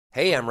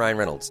Hey, I'm Ryan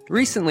Reynolds.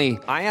 Recently,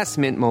 I asked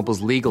Mint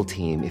Mobile's legal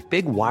team if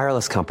big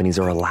wireless companies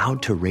are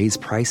allowed to raise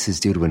prices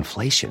due to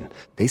inflation.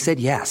 They said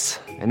yes.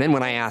 And then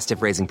when I asked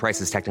if raising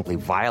prices technically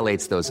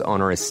violates those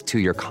onerous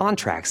two-year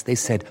contracts, they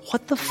said,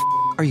 "What the f***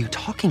 are you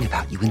talking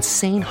about, you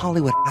insane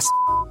Hollywood ass?"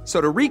 So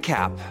to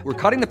recap, we're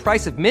cutting the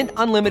price of Mint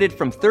Unlimited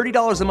from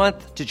 $30 a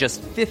month to just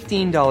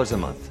 $15 a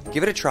month.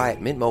 Give it a try at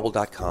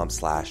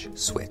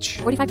mintmobile.com/switch.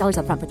 $45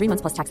 up front for 3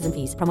 months plus taxes and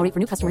fees. Promo rate for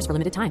new customers for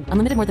limited time.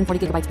 Unlimited more than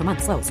 40 gigabytes per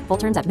month. Slows full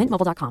terms at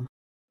mintmobile.com.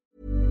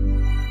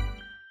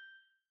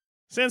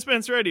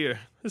 Sandspans Radio.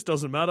 This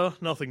doesn't matter.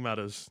 Nothing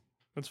matters.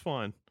 That's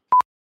fine.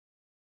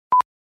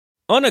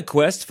 On a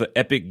quest for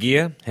epic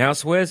gear,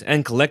 housewares,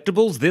 and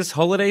collectibles this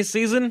holiday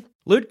season,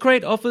 Loot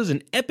Crate offers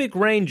an epic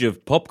range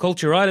of pop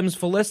culture items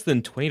for less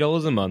than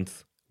 $20 a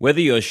month. Whether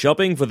you're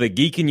shopping for the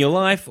geek in your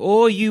life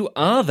or you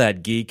are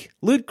that geek,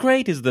 Loot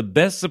Crate is the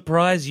best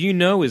surprise you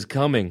know is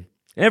coming.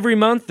 Every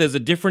month there's a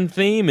different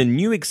theme and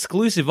new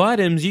exclusive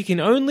items you can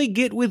only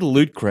get with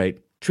Loot Crate.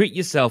 Treat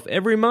yourself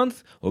every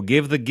month or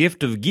give the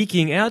gift of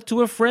geeking out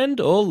to a friend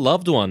or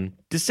loved one.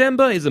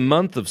 December is a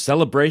month of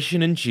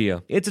celebration and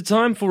cheer. It's a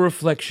time for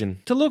reflection,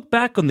 to look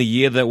back on the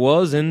year that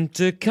was and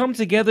to come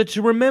together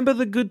to remember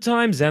the good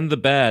times and the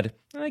bad.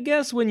 I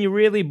guess when you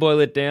really boil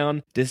it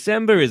down,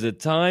 December is a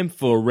time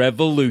for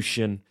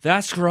revolution.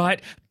 That's right,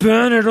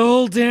 burn it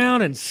all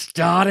down and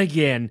start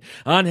again.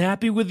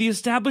 Unhappy with the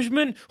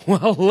establishment?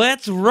 Well,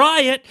 let's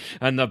riot!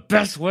 And the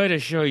best way to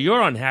show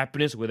your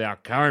unhappiness with our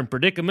current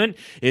predicament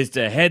is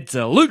to head to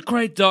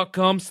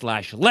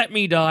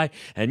lootcrate.com/letmedie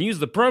and use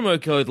the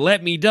promo code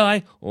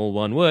LETMEDIE, all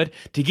one word,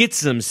 to get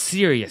some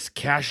serious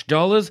cash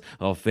dollars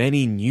off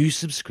any new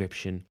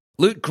subscription.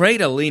 Loot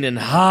Crate are leaning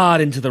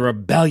hard into the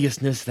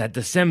rebelliousness that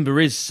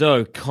December is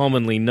so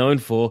commonly known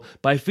for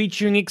by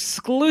featuring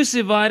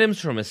exclusive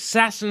items from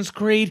Assassin's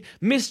Creed,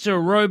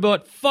 Mr.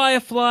 Robot,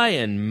 Firefly,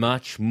 and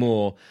much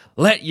more.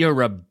 Let your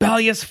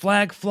rebellious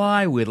flag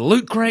fly with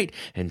Loot Crate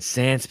and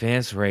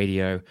Sandspants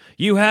Radio.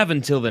 You have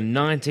until the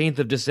 19th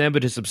of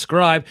December to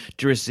subscribe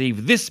to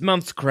receive this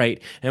month's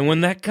crate, and when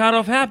that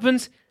cutoff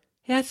happens,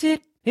 that's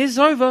it. It's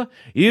over.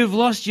 You've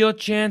lost your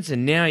chance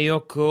and now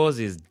your cause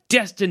is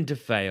destined to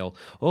fail.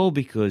 All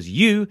because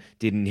you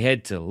didn't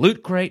head to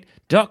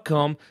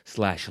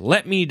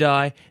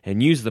lootcrate.com/letmedie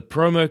and use the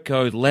promo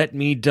code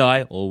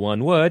LETMEDIE, all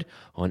one word,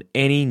 on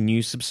any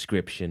new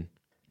subscription.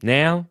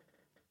 Now,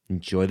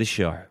 enjoy the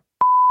show.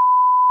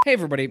 Hey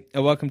everybody,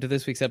 and welcome to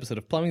this week's episode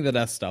of Plumbing the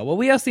Death Star, where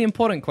we ask the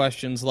important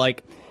questions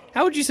like,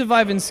 how would you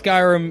survive in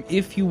Skyrim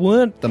if you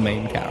weren't the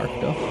main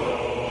character?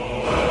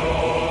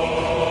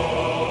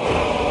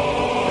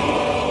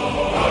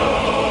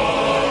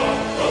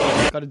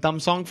 Got a dumb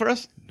song for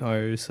us?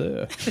 No,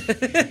 sir.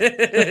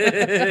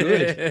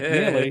 Good.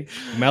 Nearly.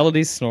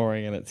 Melody's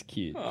snoring and it's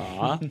cute.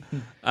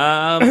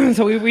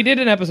 So we did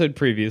an episode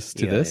previous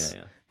to this,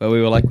 where we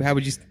were like, how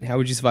would you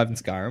survive in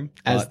Skyrim?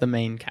 As the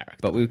main character.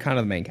 But we were kind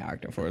of the main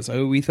character for it.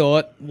 So we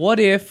thought, what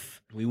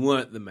if We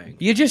weren't the main.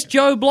 you're just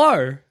Joe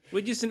Blow?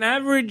 We're just an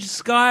average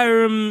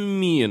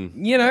Skyrimian.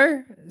 You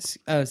know?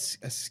 A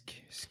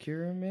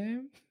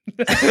Skyrim?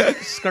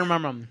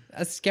 Scaramouche.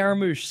 A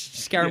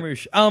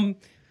Scaramouche.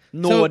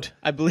 Nord,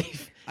 I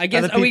believe. I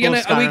guess Other are we people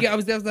gonna? of Are we?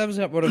 Skyrim. That was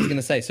what I was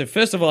gonna say. So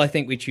first of all, I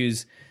think we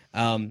choose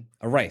a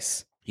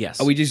race.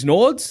 Yes. Are we just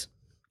Nords,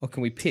 or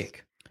can we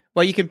pick?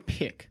 Well, you can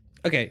pick.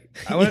 Okay,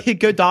 I want You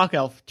go Dark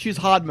Elf. Choose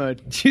hard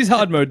mode. choose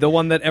hard mode, the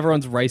one that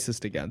everyone's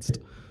racist against.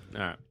 All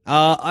right.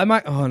 I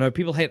might. Oh no,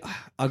 people hate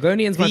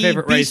Argonian's my The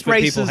favorite race, beast but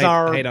people races hate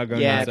are- Argonians,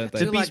 yeah, don't the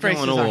they? beast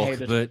races are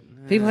hated. but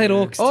People hate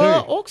orcs too.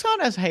 Oh, orcs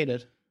aren't as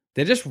hated.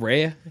 They're just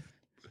rare.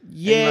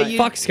 Yeah, you...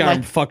 Fuck Skyrim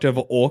like- fucked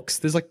over orcs.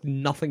 There's like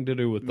nothing to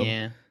do with them.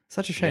 Yeah.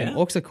 Such a shame. Yeah?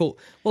 Orcs are cool.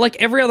 Well, like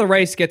every other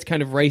race gets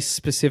kind of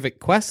race-specific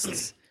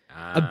quests.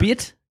 A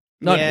bit.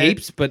 Not Yeah.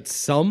 heaps, but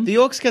some. The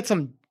orcs get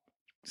some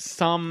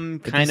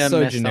kind they're of so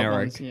messed generic. up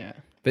ones. Yeah.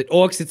 But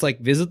orcs, it's like,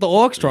 visit the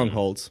orc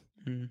strongholds.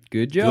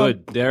 Good job.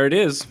 good. There it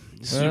is.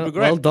 Super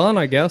great. Well done,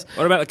 I guess.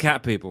 What about the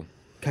cat people?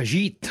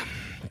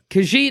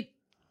 Khajiit.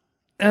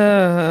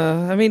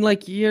 I mean,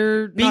 like,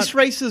 you're Beast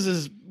races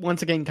is,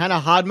 once again, kind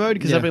of hard mode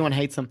because Yeah. everyone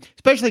hates them.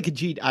 Especially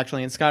Khajiit,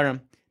 actually, in Skyrim.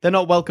 They're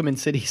not welcome in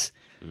cities.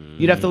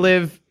 You'd have to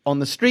live on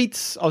the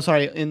streets. Oh,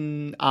 sorry,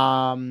 in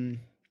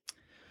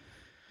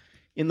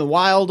the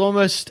wild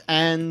almost,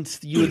 and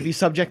you would be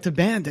subject to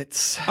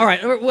bandits. All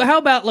right, well, how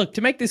about, look,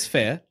 to make this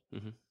fair,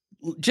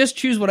 just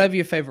choose whatever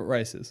your favorite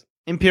race is.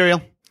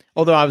 Imperial.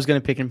 Although I was going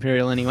to pick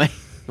Imperial anyway.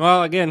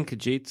 Well, again,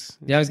 Khajiits.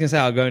 Yeah, I was going to say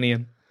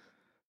Argonian.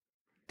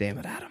 Damn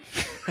it, Adam.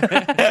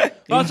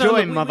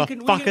 Enjoy, We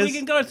motherfuckers.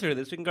 can go through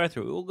this. We can go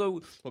through it. We'll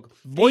go. Look,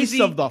 Voice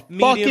easy, of the medium,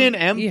 fucking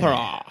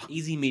Emperor.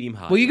 Easy, medium,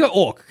 hard. Well, you go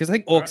Orc, because I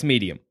think Orc's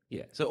medium.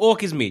 Yeah. So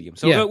Orc is medium.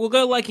 So Yeah. we'll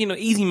go like,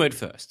 easy mode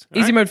first. all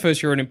Easy right? mode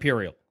first, you're an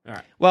Imperial. All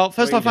right. Well,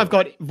 first What off, are you I've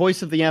got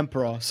Voice of the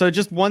Emperor. So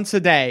just once a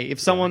day, if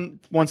someone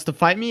wants to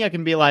fight me, I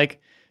can be like,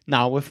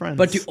 nah, we're friends.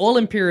 But do all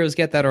Imperials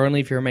get that or only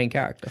if you're a main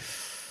character?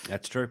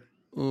 That's true.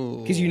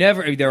 Because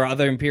there are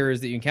other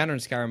Imperials that you encounter in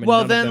Skyrim. And Well,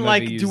 none of then, them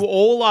like, ever do use-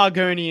 all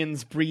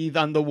Argonians breathe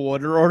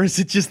underwater, or is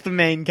it just the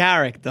main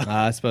character?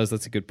 I suppose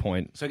that's a good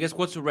point. So I guess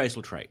what's a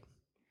racial trait?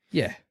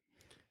 Yeah.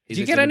 Is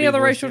Do you it get gonna any be other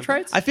voice racial actor?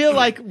 traits? I feel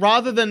like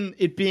rather than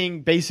it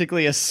being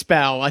basically a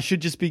spell, I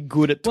should just be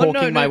good at Well,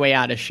 talking no, my no. way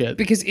out of shit.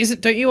 Because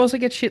don't you also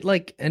get shit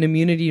like an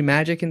immunity to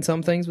magic in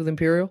some things with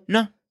Imperial?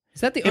 No.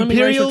 Is that the only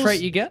racial Imperials-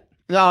 trait you get?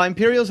 No,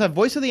 Imperials have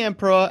Voice of the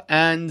Emperor,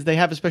 and they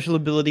have a special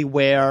ability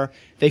where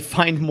they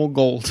find more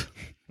gold.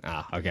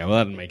 Ah, okay. Well,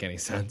 that doesn't make any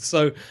sense.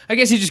 So I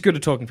guess you're just good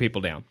at talking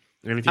people down.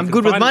 And if you I'm can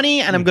good with find-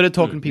 money, and I'm good at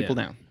talking people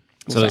down.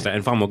 So there's that,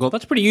 and find more gold.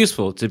 That's pretty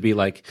useful to be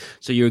like.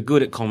 So you're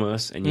good at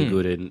commerce and you're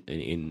good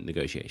in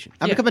negotiation.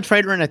 I become a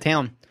trader in a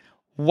town.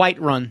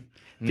 Whiterun.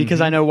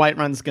 Because I know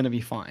Whiterun's going to be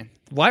fine.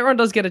 Whiterun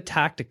does get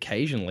attacked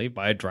occasionally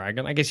by a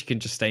dragon. I guess you can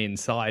just stay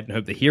inside and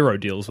hope the hero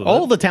deals with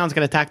All it. the towns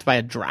get attacked by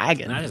a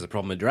dragon. And that is the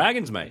problem with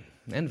dragons, mate.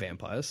 And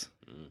vampires.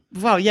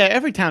 Well, yeah,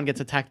 every town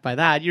gets attacked by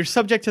that. You're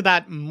subject to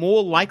that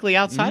more likely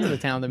outside of the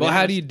town. Well,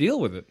 how do you deal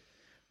with it?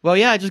 Well,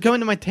 yeah, I just go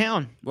into my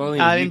town. Well,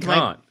 you into my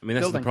can't. I mean,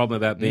 that's the building. problem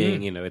about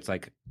being. It's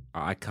like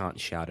I can't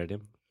shout at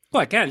him.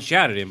 Well, I can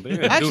shout at him,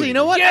 but Actually, you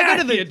know what? I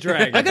go to you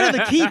dragon. I go to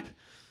the keep.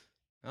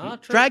 Ah,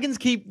 true. Dragon's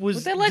Keep was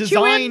Would they let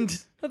designed. you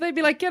in? Or they'd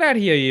be like, get out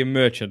of here, you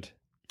merchant.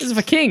 This is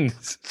for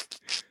kings.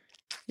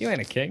 You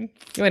ain't a king.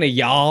 You ain't a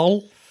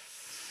jarl.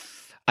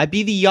 I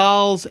be the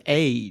Jarl's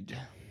aide.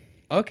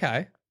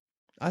 Okay.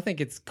 I think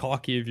it's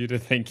cocky of you to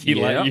think he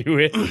Yeah. let you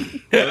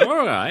in.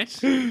 All right.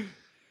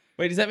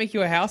 Wait, does that make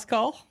you a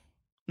housecarl?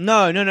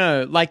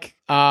 No. Like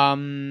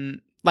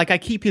I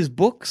keep his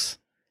books,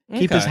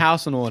 keep his Okay.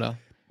 house in order.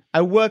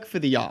 I work for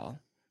the Jarl.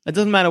 It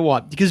doesn't matter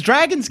what, because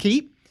Dragon's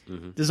Keep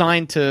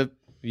designed to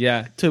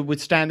Yeah.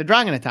 withstand a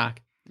dragon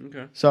attack.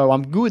 Okay. So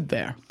I'm good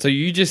there. So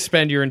you just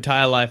spend your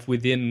entire life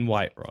within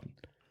Whiterun.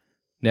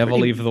 Never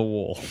leave the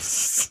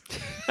walls.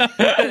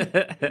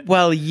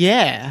 Well,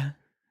 yeah.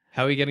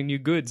 How are you getting new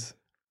goods?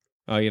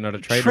 Oh, you're not a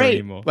trader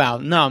anymore. Well,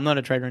 no, I'm not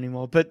a trader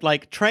anymore. But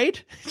like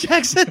trade,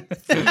 Jackson.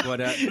 What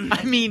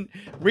I mean,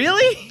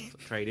 really?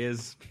 trade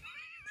is?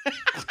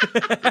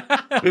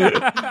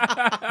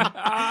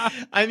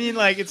 I mean,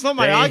 like it's not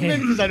my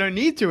argument because I don't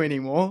need to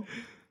anymore.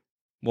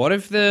 What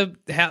if the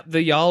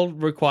Jarl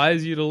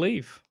requires you to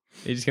leave?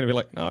 You're just going to be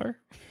like, no.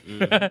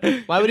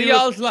 Why would the he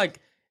Jarl's like,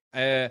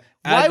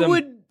 Adam,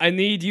 would- I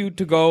need you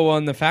to go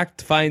on the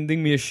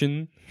fact-finding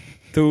mission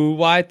to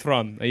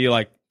Whiterun? Are you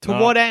like, To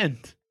 "No." what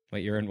end?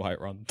 Wait, you're in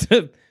Whiterun.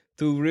 to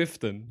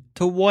Riften.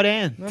 To what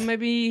end? Well,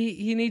 maybe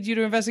he needs you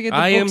to investigate the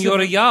I am books your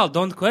of- Jarl.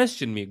 Don't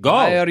question me. Go.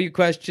 Why are you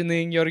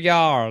questioning your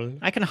Jarl?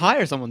 I can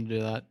hire someone to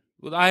do that.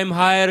 Well, I am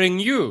hiring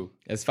you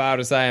As far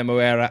as I am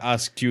aware, I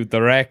asked you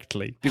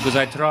directly. because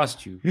I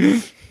trust you.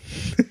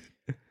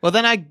 Well,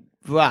 then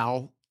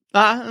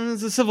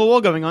there's a civil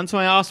war going on, so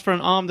I asked for an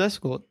armed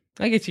escort.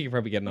 I guess you could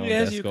probably get an armed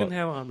Yes, you escort. can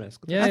have arm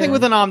escort. Yeah, I think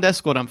with an armed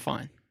escort, I'm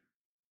fine.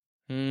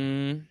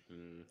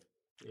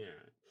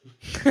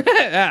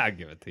 I'll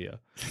give it to you.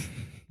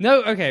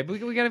 No, okay,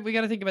 but we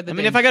gotta think about the. I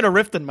mean, if I go to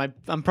Riften,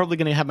 I'm probably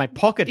going to have my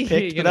pocket You're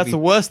picked, but gonna that's be the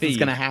worst that's thieved.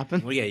 going to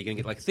happen. Well, yeah, you're gonna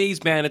get like thieves,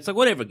 bandits, like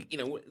whatever.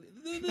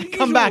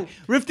 Come back.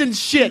 Riften's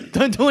shit.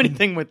 Don't do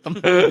anything with them.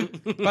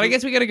 but I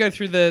guess we gotta go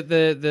through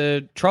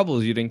the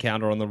troubles you'd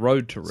encounter on the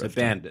road to So Rift.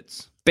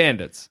 bandits.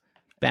 Bandits.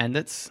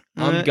 Bandits.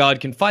 Armed guard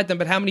can fight them,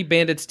 but how many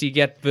bandits do you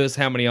get versus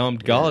how many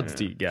armed guards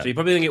do you get? So you're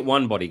probably gonna get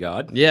one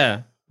bodyguard.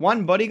 Yeah,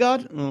 One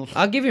bodyguard? Ugh.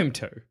 I'll give him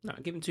 2. No,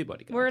 give him 2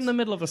 bodyguards. We're in the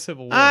middle of a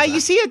civil war. You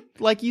see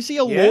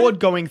a Yeah? lord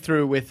going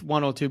through with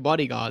 1 or 2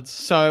 bodyguards.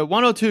 So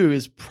 1 or 2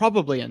 is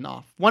probably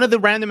enough. One of the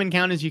random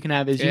encounters you can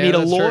have is you Yeah, meet a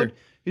that's lord true.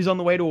 who's on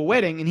the way to a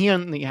wedding, and he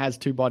only has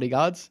 2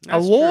 bodyguards.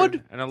 That's a lord?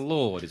 true. And a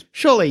lord is.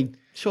 Surely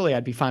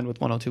I'd be fine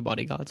with 1 or 2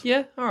 bodyguards.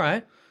 Yeah, all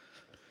right.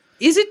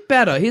 Is it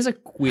better? Here's a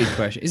weird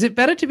question. Is it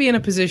better to be in a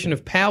position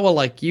of power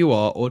like you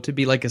are, or to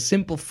be like a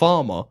simple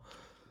farmer?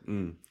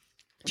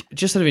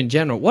 Just sort of in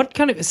general. What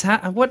kind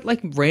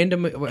of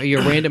random? Are you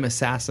a random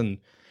assassin?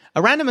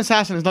 A random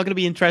assassin is not going to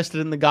be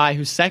interested in the guy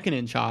who's second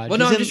in charge. Well,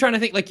 no, He's I'm in- just trying to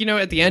think. Like,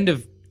 at the end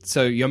of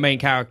your main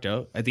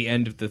character, at the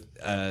end of the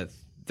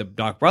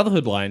Dark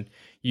Brotherhood line,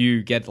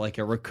 you get like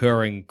a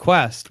recurring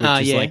quest, which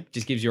is yeah. like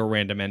just gives you a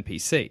random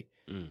NPC.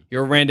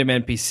 You're a random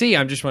NPC.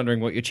 I'm just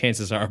wondering what your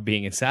chances are of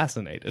being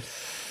assassinated.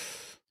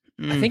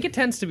 I think it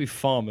tends to be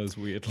farmers,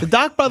 weirdly. The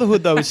Dark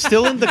Brotherhood, though, is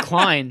still in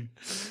decline.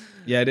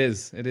 Yeah, it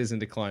is. It is in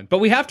decline. But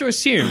we have to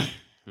assume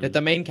that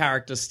the main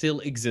character still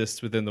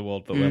exists within the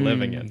world that we're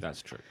living in.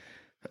 That's true.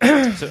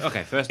 So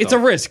okay, first It's off,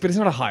 a risk, but it's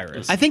not a high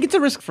risk. I think it's a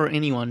risk for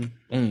anyone.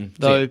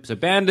 Though, so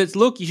bandits.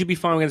 Look, you should be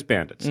fine against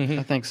bandits.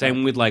 I think so.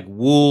 Same with like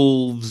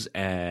wolves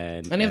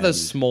and Any of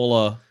those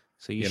smaller...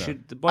 So you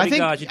should. The I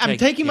think bodyguard should I'm take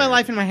taking my care of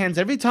life in my hands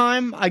every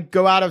time I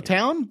go out of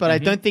town, but I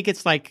don't think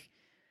it's like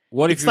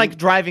What if it's you- like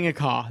driving a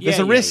car. There's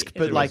Yeah, a yeah, risk, it's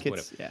but a like risk,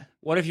 it's whatever.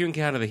 What if you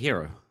encounter the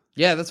hero?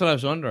 Yeah, that's what I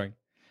was wondering.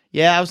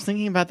 Yeah, I was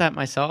thinking about that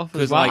myself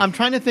as 'Cause, well. like- I'm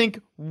trying to think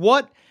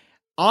what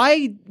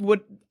I would.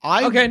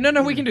 Okay,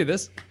 no, we can do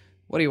this.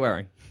 What are you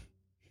wearing?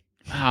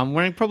 I'm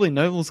wearing probably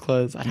Noble's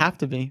clothes. I'd have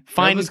to be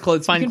fine Noble's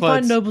clothes. Fine you can clothes.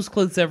 find Noble's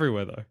clothes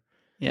everywhere, though.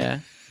 Yeah.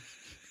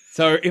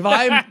 So if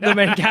I'm the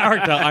main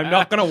character, I'm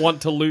not going to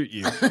want to loot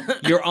you.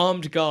 You're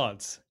armed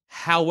guards.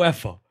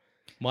 However,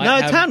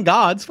 town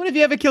guards. When have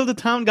you ever killed a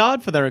town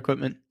guard for their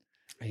equipment?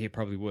 He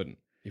probably wouldn't.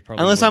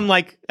 Unless wouldn't. I'm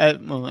like,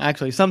 well,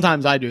 actually,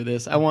 sometimes I do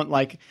this. I want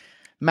like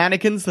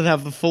mannequins that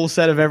have the full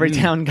set of every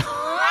town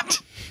guard.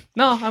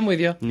 No, I'm with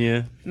you.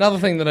 Yeah. Another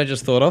thing that I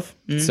just thought of.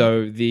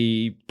 So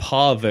the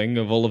pathing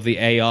of all of the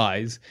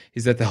AIs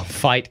is that they'll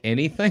fight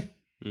anything.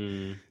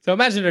 So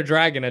imagine a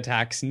dragon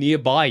attacks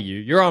nearby you.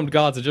 Your armed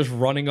guards are just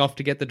running off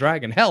to get the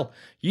dragon. Hell,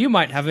 you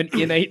might have an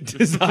innate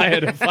desire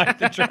to fight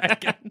the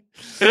dragon.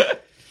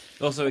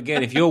 Also,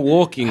 again, if you're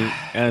walking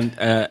and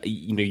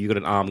you got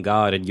an armed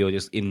guard and you're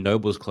just in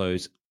noble's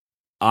clothes,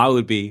 I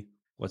would be,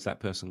 what's that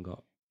person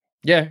got?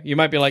 Yeah, you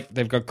might be like,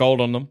 they've got gold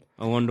on them.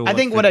 I wonder. I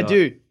think what I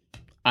do.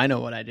 I know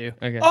what I do.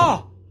 Okay.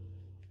 Oh,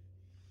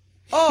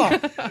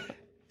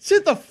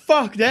 sit the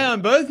fuck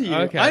down, both of you.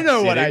 Okay. I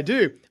know what Sit it. I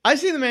do. I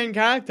see the main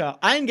character.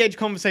 I engage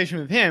conversation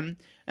with him,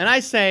 and I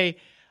say,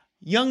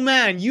 "Young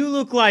man, you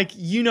look like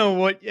you know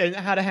what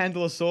how to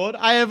handle a sword.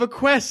 I have a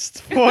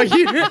quest for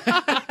you."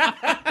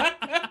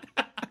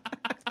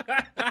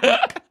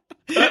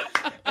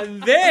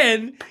 And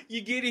then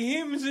you get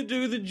him to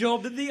do the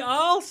job that the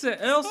Earl said.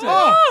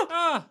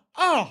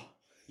 Oh.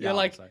 You're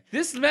like,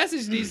 this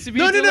message needs to be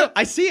No.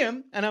 I see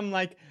him, and I'm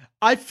like,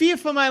 I fear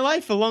for my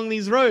life along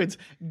these roads.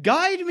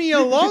 Guide me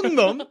along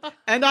them,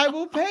 and I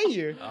will pay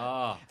you.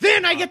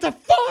 Then I get to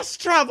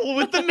fast travel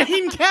with the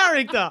main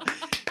character.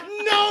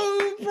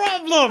 No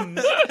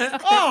problems.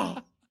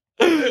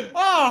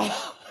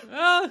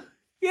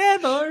 Yeah,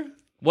 though.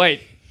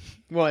 Wait,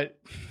 What?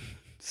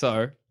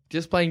 so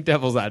just playing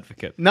devil's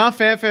advocate. No,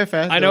 fair.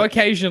 I know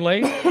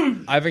occasionally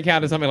I've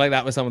encountered something like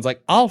that where someone's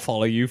like, I'll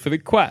follow you for the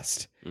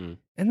quest.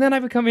 And then I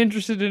become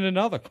interested in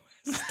another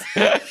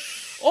quest.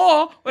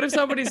 Or what if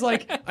somebody's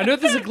like, I know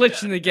there's a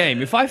glitch in the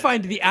game. If I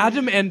find the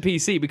Adam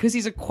NPC, because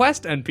he's a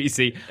quest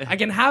NPC, I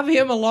can have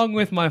him along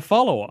with my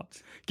follower,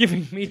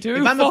 giving me two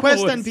If I'm a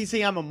quest followers.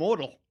 NPC, I'm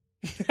immortal.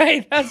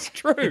 Hey, that's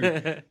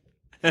true.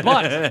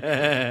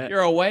 But you're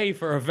away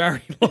for a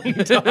very long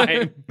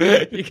time.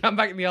 You come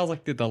back and the owl's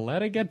like, did the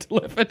letter get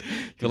delivered?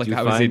 You're like, you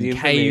I was find in the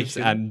caves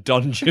information?" and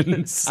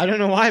dungeons. I don't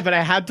know why, but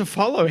I had to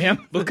follow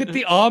him. Look at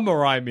the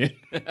armor I'm in.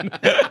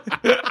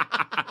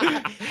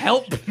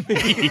 Help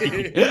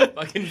me.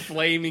 Fucking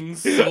flaming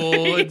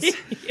swords.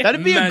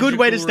 That'd be a good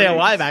way to Magical stay rings.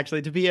 alive,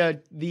 actually, to be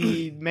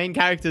the main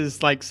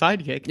character's like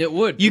sidekick. It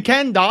would. You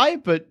can die,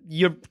 but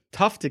you're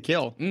tough to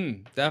kill.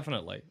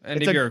 Definitely. And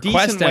It's if a you're a decent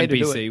quest way to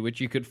do NPC, it.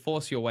 which you could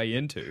force your way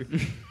into.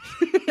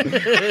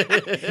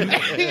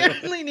 You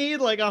only need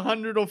like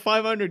 100 or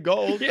 500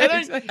 gold. Yeah, You don't-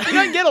 exactly. You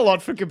don't get a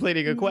lot for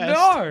completing a quest.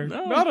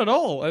 No, not at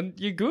all. And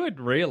you're good,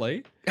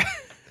 really.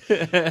 All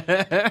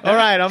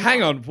right,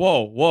 Hang on.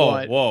 Whoa.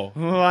 What? Oh,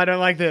 I don't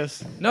like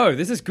this. No,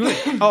 this is good.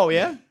 Oh,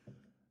 yeah?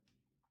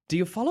 Do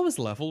your followers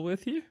level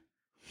with you?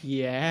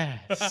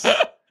 Yes.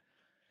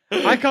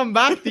 I come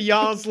back, the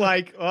Jarl's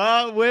like,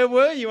 oh, where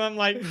were you? I'm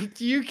like,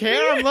 do you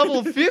care? I'm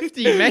level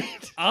 50,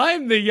 mate.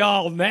 I'm the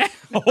Jarl now.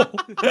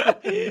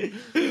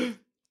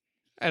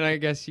 And I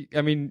guess,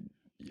 But then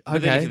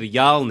if you're the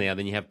Jarl now,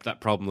 then you have that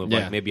problem of Yeah.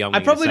 like, maybe I'm I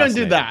getting probably don't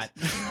do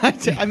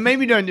assassinated. that. I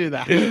maybe don't do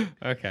that.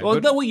 Okay. Well,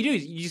 good. no, what you do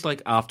is you just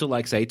like after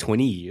like say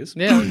 20 years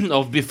Yeah.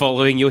 of be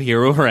following your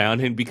hero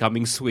around and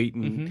becoming sweet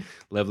and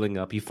leveling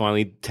up, he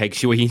finally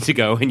takes you where you need to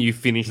go and you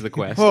finish the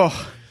quest.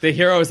 Oh, The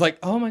hero is like,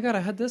 oh my god, I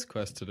had this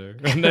quest to do.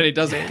 And then he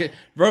doesn't,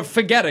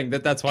 forgetting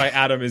that that's why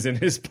Adam is in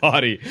his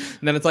party.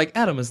 And then it's like,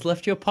 Adam has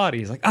left your party.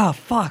 He's like, oh,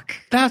 fuck.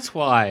 That's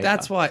why.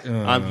 That's why.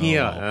 I'm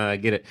here. I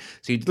get it.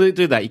 So you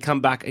do that. You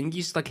come back and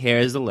you just like,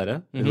 here's the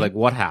letter. And like,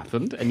 what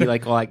happened? And you're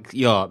like,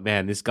 yo,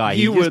 man, this guy.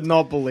 you he would just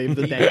not believe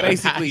the day.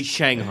 basically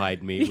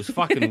shanghaied me. It was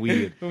fucking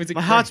weird.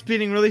 My heart's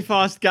beating really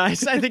fast,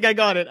 guys. I think I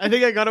got it. I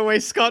think I got away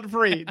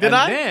scot-free. Did And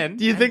I? then-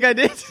 Do you think I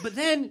did? But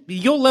then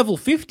you're level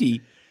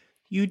 50.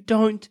 You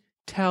don't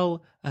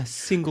tell a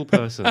single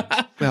person.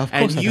 Well, of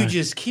course and I you don't.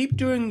 just keep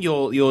doing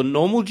your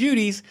normal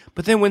duties,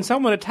 but then when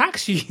someone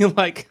attacks you, you're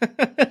like,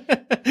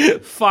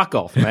 fuck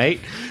off, mate.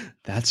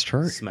 That's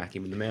true. Smack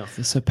him in the mouth.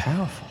 They're so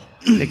powerful.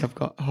 I think I've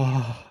got...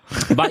 Oh.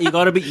 But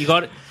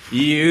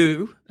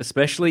you,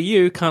 especially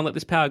you, can't let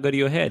this power go to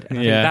your head. And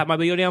I think Yeah. that might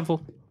be your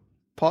downfall.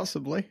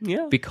 Possibly.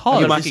 Yeah.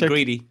 Because- you might be get so-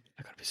 greedy.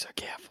 I gotta be so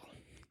careful.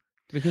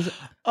 Because.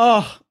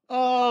 Oh.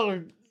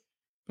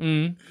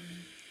 Mm.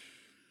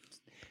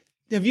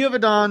 Have you ever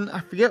done, I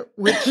forget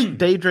which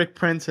Daedric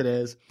prince it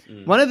is.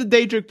 One of the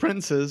Daedric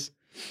princes,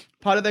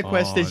 part of their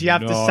quest is you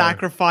have to no.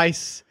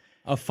 sacrifice.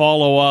 A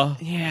follower.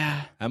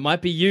 Yeah. It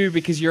might be you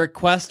because you're a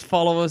quest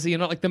follower, so you're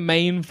not like the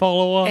main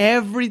follower.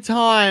 Every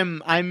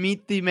time I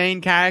meet the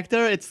main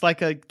character, it's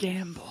like a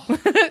gamble.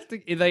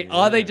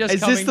 Are they just Is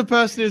coming... this the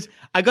person who's,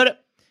 I gotta,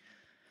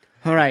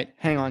 all right,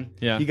 hang on.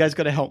 Yeah. You guys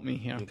gotta help me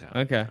here.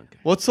 Okay.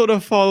 What sort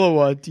of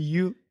follower do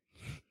you,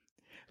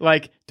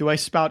 like, do I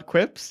spout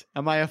quips?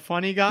 Am I a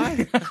funny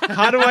guy?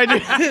 How do I do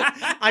it?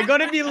 I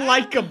gotta be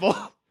likable.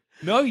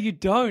 No, you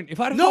don't. If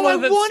I had a No, follower I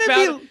that wanna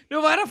spouted... be- No,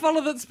 if I had a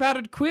follower that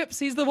spouted quips,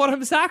 he's the one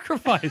I'm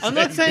sacrificing. I'm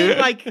not saying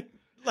like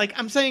like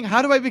I'm saying,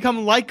 how do I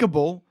become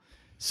likable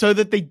so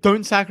that they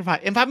don't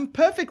sacrifice? If I'm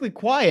perfectly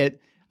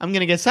quiet, I'm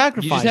gonna get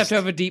sacrificed. You just have to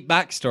have a deep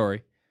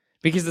backstory.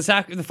 Because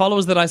the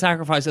followers that I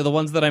sacrifice are the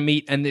ones that I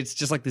meet, and it's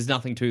just like there's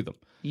nothing to them.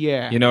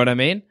 Yeah. You know what I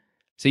mean?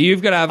 So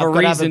you've got to have a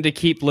reason to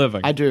keep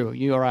living. I do.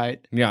 You're right.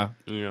 Yeah.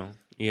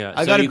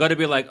 Yeah. So you got to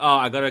be like, oh,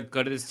 I got to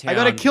go to this town. I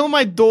got to kill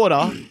my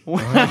daughter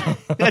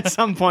at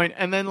some point,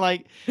 and then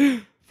like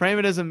frame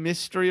it as a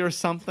mystery or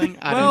something.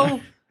 I don't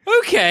know.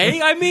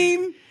 Okay. I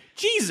mean,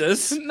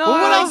 Jesus. No. Well,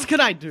 what else could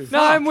I do?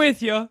 No, I'm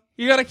with you.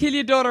 You got to kill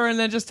your daughter and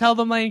then just tell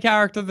the main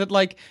character that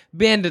like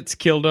bandits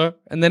killed her,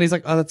 and then he's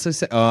like, oh, that's so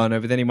sad. Oh no,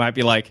 but then he might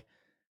be like,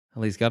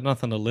 well, he's got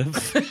nothing to live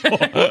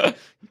for.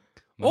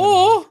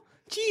 Or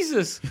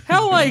Jesus,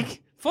 how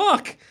like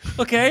fuck?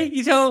 Okay,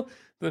 you tell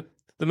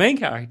the main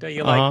character,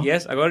 you're like,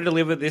 yes, I got to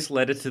deliver this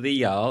letter to the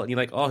Jarl, and you're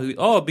like,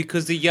 oh,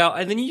 because the Jarl,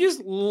 and then you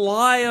just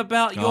lie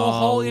about your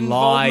whole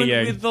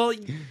involvement with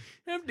the.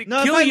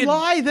 No, if I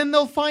lie, then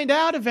they'll find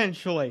out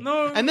eventually.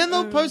 No, and then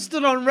they'll post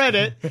it on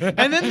Reddit,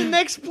 and then the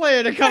next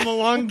player to come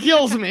along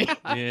kills me.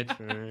 Yeah,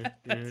 true.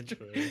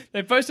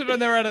 They posted on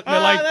their Reddit. They're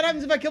like, that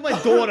happens if I kill my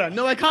daughter.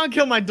 No, I can't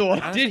kill my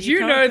daughter. did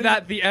you know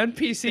that the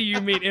NPC you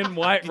meet in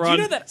Whiterun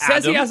know that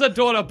says he Adam- has a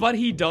daughter, but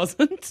he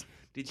doesn't?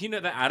 Did you know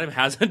that Adam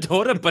has a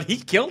daughter, but he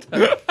killed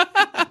her?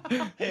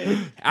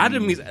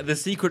 Adam is the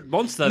secret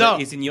monster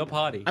that is in your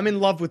party. I'm in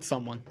love with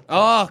someone.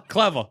 Oh,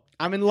 clever.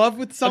 I'm in love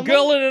with A someone.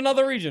 girl in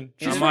another region.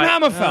 She's from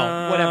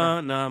Hammerfell.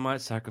 Whatever. No, I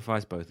might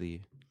sacrifice both of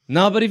you.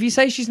 No, but if you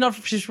say she's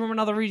from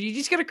another region, you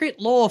just got to create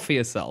lore for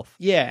yourself.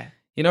 Yeah.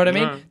 You know what I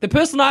mean? The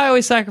person I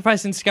always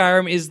sacrifice in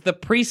Skyrim is the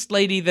priest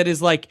lady that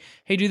is like,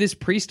 hey, do this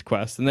priest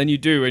quest. And then you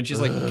do. And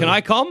she's like, can I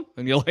come?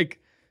 And you're like,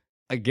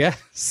 I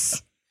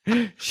guess.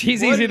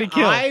 She's easy to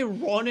kill.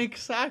 Ironic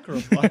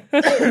sacrifice.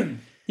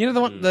 You know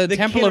the one, the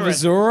Temple of Kinneret.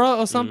 Azura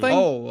or something?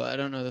 Oh, I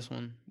don't know this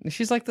one.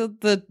 She's like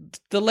the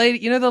lady,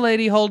 you know the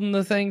lady holding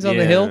the things on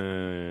the hill?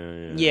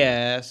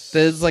 Yes.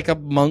 There's like a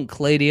monk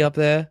lady up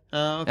there.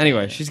 Okay.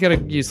 Anyway, she's got a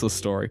useless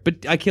story.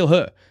 But I kill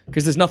her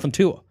because there's nothing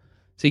to her.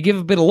 So you give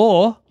a bit of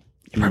lore,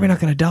 you're probably not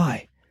going to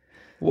die.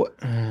 What?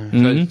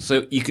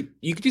 So you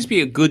could just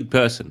be a good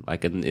person,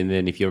 like, and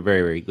then if you're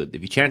very, very good,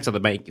 if your chance of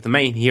if the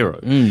main hero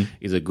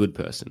is a good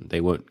person,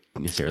 they won't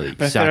necessarily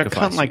But if they're a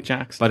sacrifice cunt like you.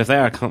 Jackson. But if they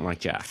are a cunt like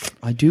Jack,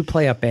 I do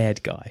play a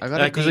bad guy.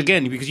 because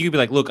you could be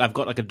like, look, I've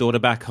got like a daughter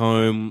back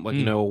home, like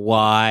a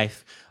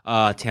wife,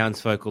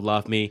 townsfolk will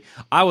love me.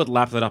 I would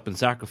lap that up and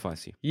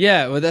sacrifice you.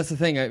 Yeah, well, that's the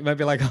thing. I might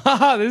be like,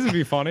 haha, this would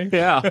be funny.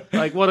 Yeah,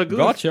 like what a good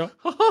Gotcha.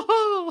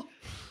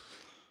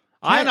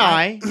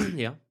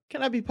 Yeah.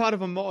 Can I be part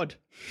of a mod?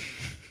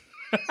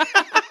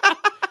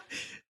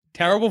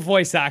 Terrible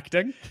voice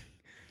acting.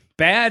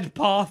 Bad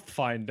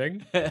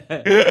pathfinding.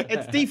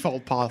 It's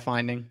default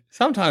pathfinding.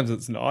 Sometimes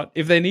it's not.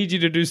 If they need you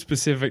to do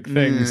specific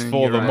things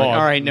for the Right. mod.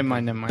 All right, never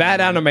mind. Bad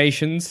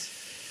animations.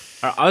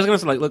 I was gonna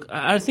say, like, look,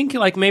 I think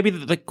like maybe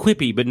the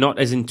quippy, but not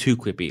as in too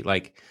quippy,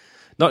 like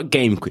not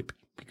game quippy,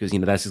 because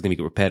that's just gonna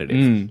get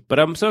repetitive. But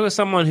I'm sort of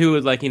someone who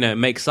would like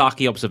make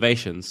sarky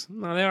observations.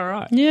 No, they're all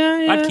right.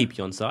 Yeah. I'd keep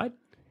you on side.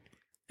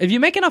 If you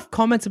make enough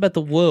comments about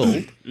the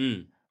world.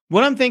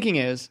 What I'm thinking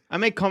is, I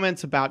make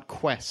comments about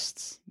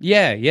quests.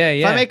 Yeah.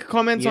 If I make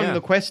comments Yeah. on the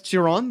quests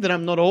you're on, then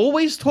I'm not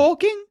always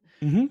talking,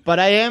 but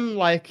I am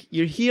like,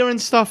 you're hearing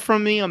stuff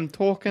from me, I'm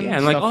talking, Yeah,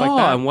 and stuff like, like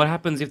that. and what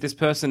happens if this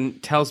person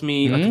tells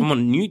me like if I'm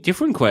on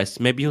different quests?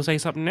 Maybe he'll say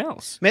something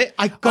else.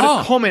 I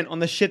gotta comment on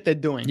the shit they're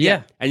doing.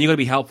 Yeah. And you got to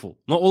be helpful,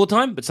 not all the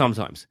time, but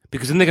sometimes,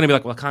 because then they're gonna be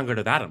like, well, I can't get rid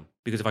of Adam,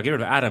 because if I get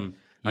rid of Adam,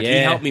 like, he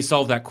Yeah. helped me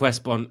solve that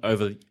quest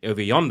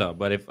over yonder.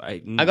 But if I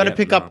gotta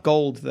pick up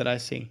gold that I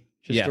see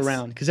just Yes.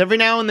 around. Because every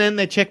now and then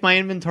they check my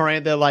inventory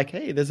and they're like,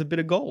 hey, there's a bit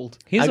of gold.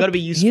 I gotta be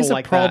useful Here's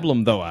like a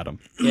problem, though, Adam.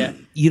 that. Yeah.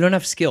 You don't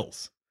have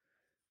skills.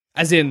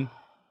 As in,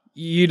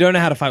 you don't know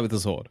how to fight with a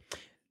sword.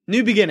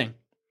 New beginning.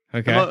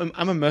 Okay.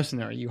 I'm a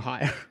mercenary you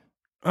hire.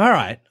 All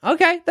right.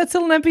 Okay. That's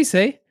still an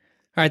NPC. All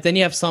right. Then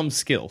you have some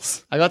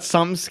skills. I got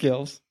some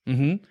skills.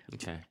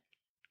 Okay.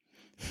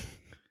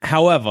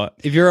 However,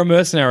 if you're a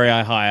mercenary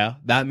I hire,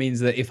 that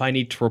means that if I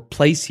need to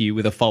replace you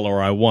with a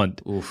follower I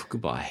want, Oof.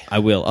 Goodbye. I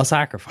will. I'll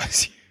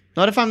sacrifice you.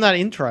 Not if I'm that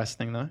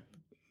interesting, though.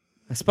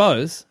 I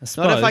suppose.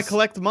 Not if I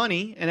collect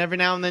money and every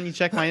now and then you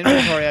check my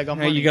inventory, I got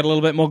Hey, money. you got a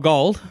little bit more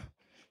gold.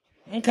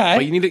 Okay.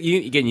 But you need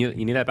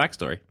you need that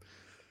backstory.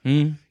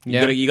 Yeah.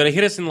 You got to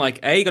hit us in like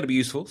you got to be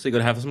useful, so you got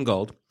to have some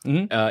gold.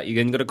 You got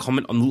to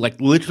comment on like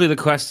literally the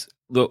quests,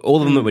 all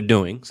of them that we're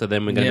doing. So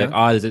then we're going to be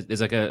like,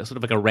 there's like a sort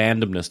of like a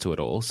randomness to it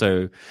all.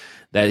 So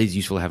that is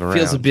useful to have around.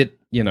 Feels a bit,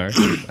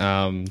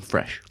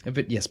 fresh, a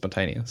bit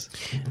spontaneous.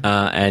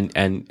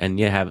 and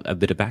have a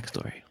bit of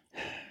backstory.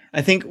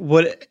 I think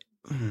what...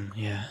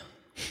 yeah.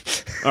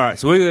 All right,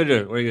 so what are you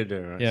gonna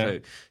do? Right? Yeah.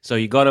 So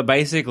you got to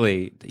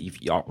basically,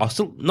 you're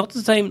still not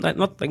the same,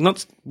 not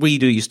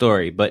redo your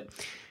story, but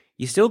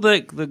you're still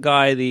the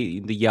guy the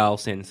Jarl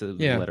sends the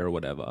letter or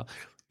whatever.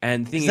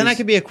 And the thing Then is, I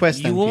could be a quest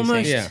You NPC.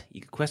 almost Yeah.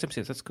 you could quest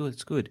NPCs. That's good.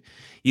 It's good.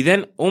 You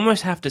then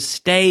almost have to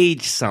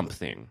stage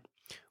something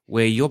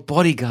where your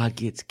bodyguard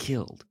gets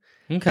killed.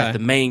 Okay. That the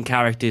main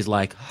character is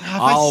like, If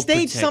I'll I stage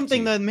protect something,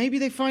 you. then maybe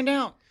they find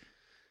out.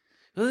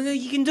 Well,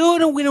 you can do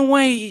it in a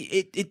way.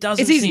 It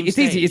doesn't. It's easy. seem It's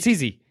easy. staged. It's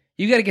easy.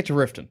 You got to get to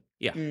Riften.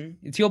 Yeah.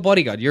 It's your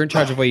bodyguard. You're in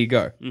charge of where you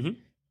go. Mhm.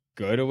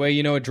 Go to where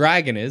you know a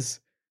dragon is.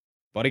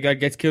 Bodyguard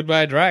gets killed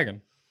by a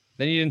dragon.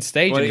 Then you didn't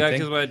stage Bodyguard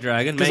anything. kills by a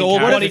dragon. Because main all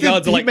character-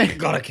 bodyguards are like, main- you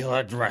gotta kill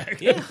that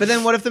dragon. But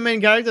then what if the main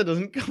character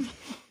doesn't come?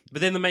 But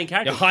then the main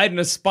character. You hide in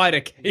a spider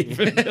cave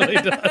until he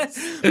does.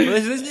 Well,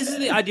 this is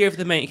the idea if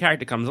the main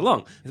character comes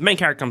along. If the main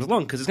character comes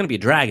along, because there's going to be a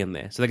dragon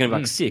there. So they're going to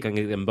be like, sick, I'm going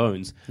to get them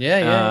bones.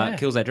 Yeah.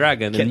 Kills that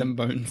dragon. Get and them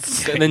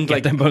bones. And then,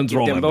 like, them bones, get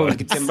roll them my bones, bones.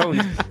 get them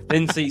bones.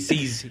 Then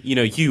sees,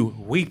 you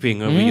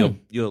weeping over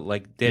your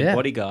like dead Yeah.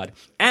 bodyguard.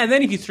 And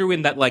then if you threw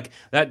in that, like,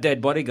 that dead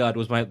bodyguard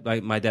was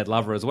my dead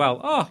lover as well.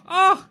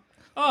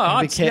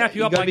 I'd snap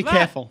you up gotta like be that.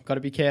 careful.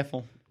 Gotta be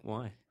careful.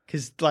 Why?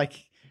 Because, like,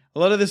 a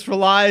lot of this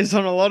relies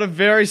on a lot of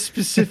very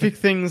specific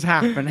things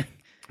happening.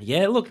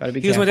 Yeah, look, Gotta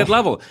be he was my dead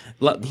careful.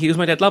 lover. He was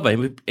my dead lover.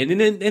 And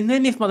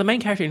then if the main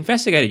character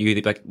investigated you,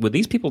 they'd be like, were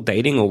these people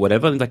dating or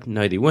whatever? And like,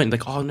 no, they weren't.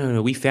 Like, oh,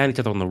 no, we found each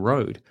other on the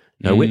road.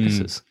 No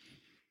witnesses.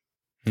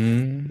 There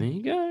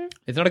you go.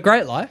 It's not a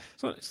great life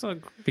It's not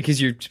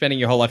because you're spending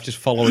your whole life just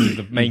following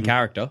the main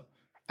character,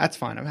 That's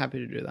fine. I'm happy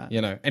to do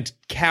that. and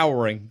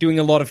cowering, doing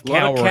a lot of a lot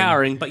cowering. of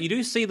cowering, but you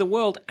do see the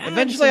world. And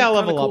Eventually some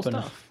I'll kinda level cool up stuff.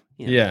 enough.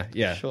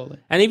 Yeah. Surely.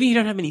 And even if you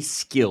don't have any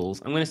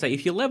skills, I'm going to say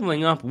if you're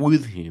leveling up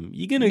with him,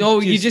 you're going to. No,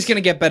 you're just going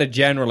to get better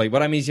generally.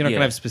 What I mean is you're not Yeah.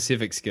 going to have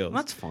specific skills.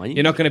 That's fine.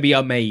 You're not going to be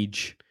a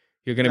mage.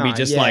 You're going to be Nah,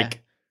 just yeah.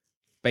 like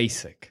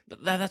basic.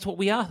 But that's what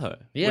we are, though.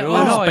 Yeah, We're I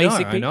all know, just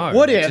basic I people. know.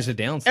 What It's if just a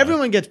downside.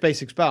 everyone gets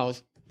basic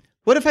spells?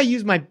 What if I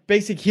use my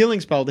basic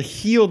healing spell to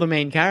heal the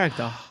main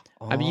character?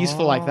 I'd be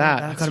useful like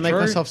that. I've that's got to make true.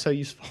 myself so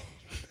useful.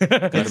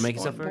 Got to make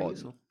yourself very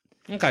useful.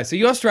 Okay, so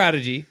your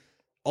strategy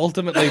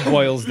ultimately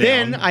boils down.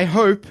 Then I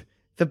hope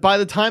that by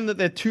the time that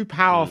they're too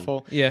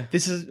powerful, Yeah.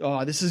 this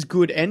is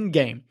good end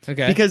game.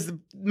 Okay. Because the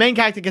main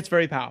character gets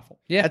very powerful.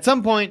 Yeah. At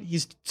some point,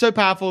 he's so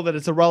powerful that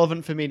it's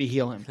irrelevant for me to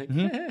heal him.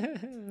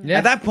 Yeah.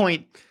 At that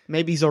point,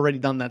 maybe he's already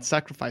done that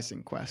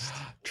sacrificing quest.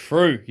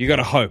 True. You got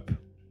to hope.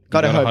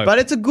 Gotta hope. But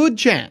it's a good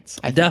chance.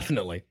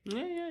 Definitely.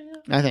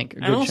 I think. A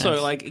good And also,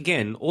 chance. like,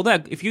 again, all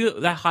that, if you're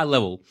that high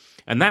level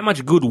and that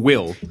much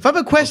goodwill, if I'm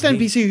a quest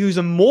NPC who's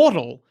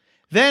immortal,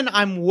 then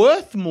I'm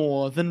worth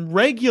more than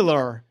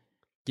regular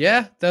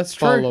Yeah, that's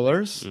true.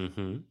 followers.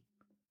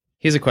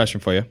 Here's a question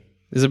for you.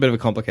 This is a bit of a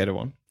complicated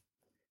one.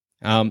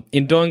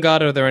 In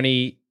Dawnguard, are there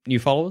any new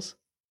followers?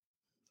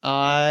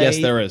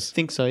 Yes, there is. I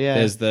think so, yeah.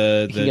 There's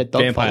the can get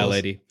dog vampire followers.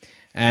 lady.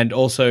 And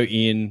also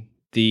in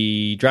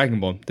the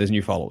Dragonborn, there's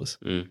new followers.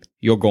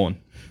 You're gone.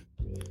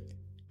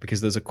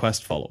 Because there's a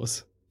quest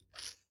followers.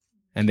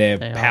 And they're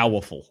They are.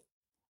 powerful.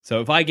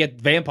 So if I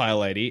get vampire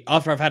lady,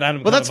 after I've had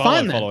Adam Well, that's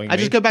fine then. following I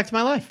just me, go back to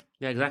my life.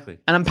 yeah, exactly.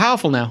 And I'm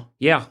powerful now.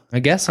 Yeah. I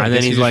guess. And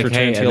then you he's just like, return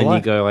hey, to and your then you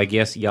life. go like,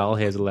 yes, Jarl,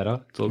 here's a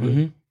letter. It's all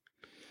good.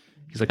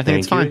 He's like, I think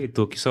it's thank you. fine. It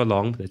took you so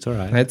long, but it's all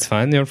right. That's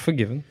fine. You're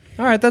forgiven.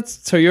 All right.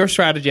 So your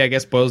strategy, I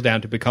guess, boils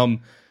down to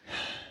become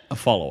a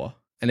follower,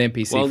 an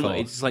NPC Well, no, follower.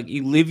 it's like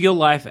you live your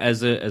life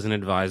as an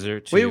advisor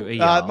to a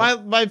Jarl.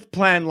 my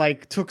plan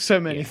took so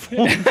many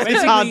forms. It's hard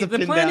Basically, to the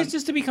pin plan down. is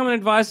just to become an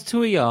advisor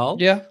to a Jarl.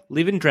 Yeah.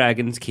 Live in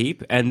Dragon's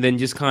Keep, and then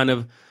just kind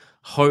of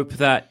hope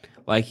that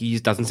like he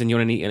just doesn't send you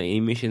on any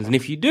missions. And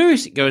if you do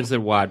go into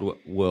the wide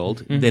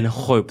world, then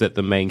hope that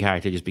the main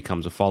character just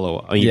becomes a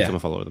follower. Or you Yeah. become a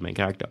follower of the main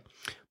character.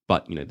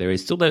 But there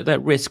is still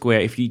that risk where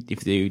if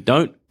you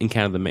don't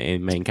encounter the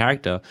main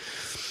character,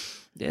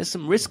 there's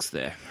some risks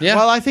there. Yeah.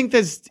 Well, I think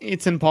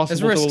it's impossible There's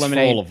to risks for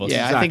eliminate. all of us.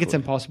 Yeah, I think it's Exactly.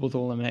 impossible to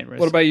eliminate risk.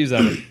 What about you,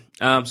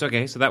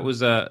 Zevin? So that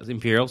was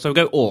Imperial. So we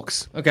go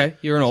orcs. Okay,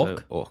 you're an So,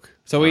 orc. orc.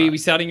 So we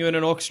starting you in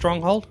an orc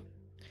stronghold?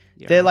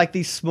 They're like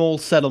these small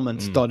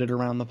settlements dotted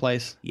around the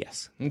place.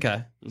 Yes.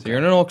 Okay. So you're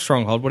in an orc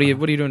stronghold. What are you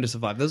doing to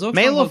survive? There's orc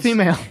Male or strongholds-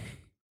 female?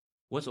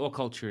 What's orc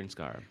culture in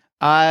Skyrim?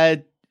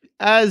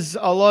 As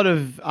a lot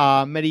of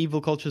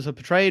medieval cultures are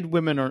portrayed,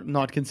 women are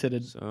not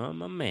considered. So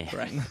I'm a man.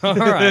 All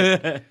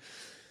right.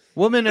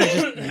 Women are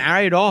just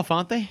married off,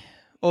 aren't they?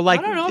 Or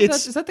like I don't know.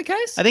 Is that the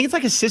case? I think it's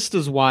like a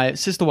sister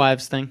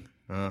wives thing.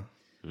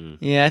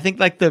 Yeah, I think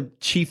like the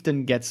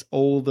chieftain gets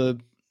all the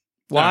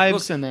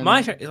wives, Look, and then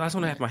I just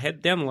want to have my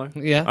head down low.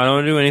 Yeah. I don't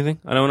want to do anything.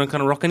 I don't want to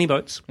kind of rock any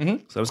boats.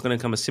 Mm-hmm. So it's going to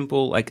become a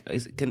simple like.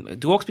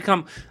 Do orcs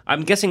become?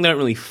 I'm guessing they don't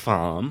really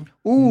farm.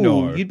 ooh,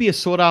 No. you'd be a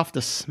sought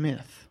after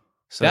smith.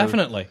 So,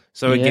 Definitely.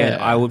 So again,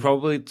 Yeah. I would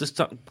probably just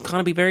kind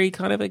of be very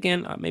kind of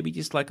again maybe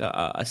just like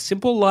a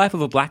simple life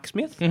of a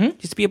blacksmith.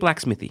 Just to be a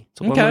blacksmithy.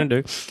 That's all Okay. I'm going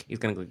to do. He's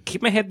going to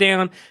keep my head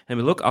down and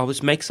be, look, I'll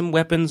just make some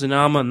weapons and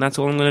armor, and that's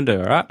all I'm going to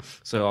do. All right.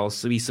 So I'll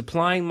be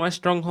supplying my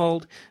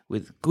stronghold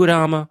with good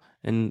armor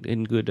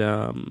and good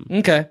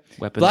Okay.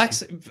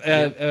 weapons.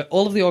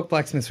 All of the orc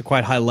blacksmiths are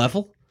quite high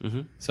level.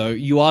 Mm-hmm. So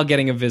you are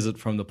getting a visit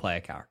from the player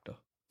character.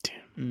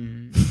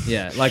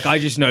 Yeah, like I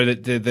just know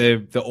that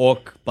the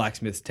orc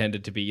blacksmiths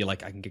tended to be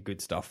like I can get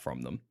good stuff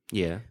from them,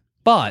 Yeah.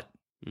 but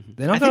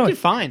they're I not think going you're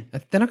fine.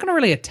 they're not going to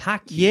really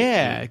attack you.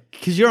 Yeah,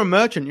 because you're a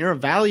merchant. You're a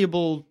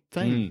valuable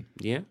thing.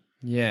 Yeah.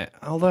 Yeah.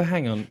 Although,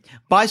 hang on.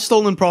 Buy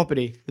stolen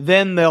property,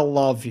 then they'll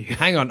love you.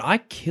 Hang on. I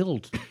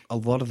killed a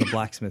lot of the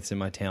blacksmiths in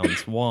my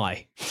towns.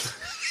 Why?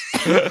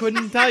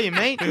 Couldn't tell you,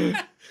 mate.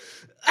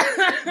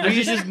 Were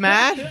you just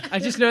mad? I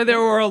just know there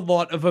were a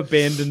lot of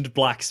abandoned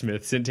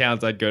blacksmiths in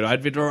towns I'd go to.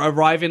 I'd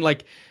arrive in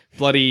like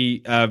bloody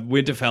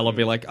Winterfell and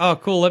be like, oh,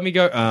 cool, let me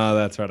go. Oh,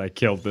 that's right, I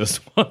killed this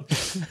one.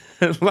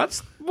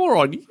 That's more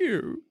on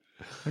you.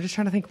 I'm just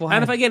trying to think why.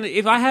 And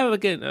if I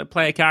have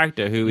play a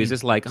character who is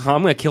just like, oh,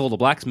 I'm going to kill the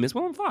blacksmiths,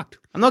 well, I'm fucked.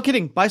 I'm not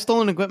kidding. Buy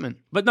stolen equipment.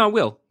 But no, I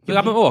will.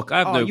 I'm an orc.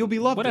 I have you'll be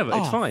loved. Whatever, Oh,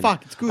 it's fine.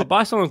 fuck, it's good. I'll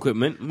buy stolen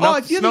equipment,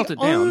 If you're smelt the it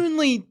down.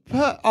 only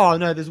oh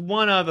no, there's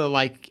one other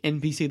like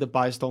NPC that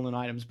buys stolen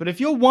items. But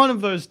if you're one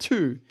of those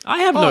two,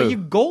 you're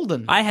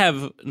golden. I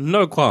have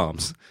no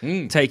qualms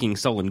taking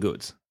stolen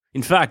goods.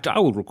 In fact, I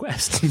will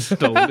request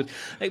stolen goods.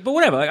 Like, but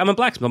whatever, I'm a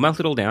blacksmith. I'll melt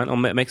it all down. I'll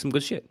make some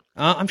good shit.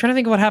 I'm trying to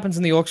think of what happens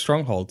in the orc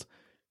strongholds.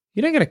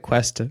 You don't get a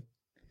quest to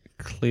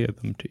clear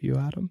them, do you,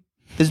 Adam?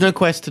 There's no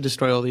quest to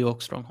destroy all the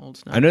orc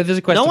strongholds. No. I know there's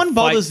a quest. No to one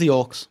bothers fight, the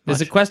orcs.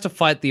 There's a much. quest to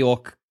fight the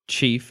orc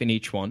chief in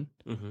each one.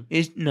 No,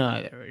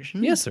 there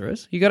isn't. Yes, there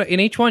is. You got in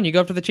each one. You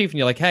go up to the chief and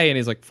you're like, "Hey," and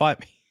he's like, "Fight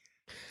me."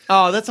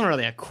 Oh, that's not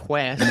really a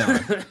quest.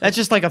 That's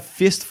just like a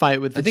fist fight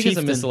with the I think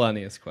chieftain. it's a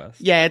miscellaneous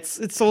quest. Yeah,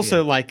 it's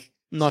also like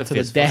not to the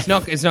fist death.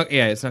 It's not going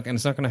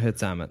to hurt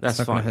Zamet. That's it's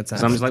not fine. going to hurt So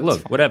Zamet. I'm just like,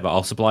 look, whatever.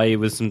 I'll supply you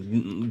with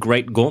some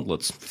great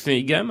gauntlets. There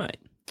you go, mate.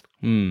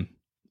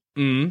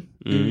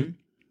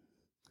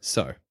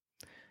 So,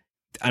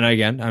 and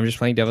again, I'm just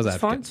playing devil's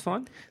advocate. It's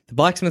fine. The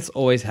blacksmiths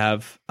always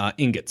have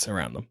ingots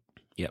around them.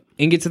 Yep.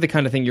 Ingots are the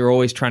kind of thing you're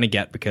always trying to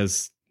get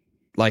because,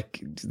 like,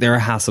 they're a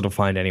hassle to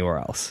find anywhere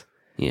else.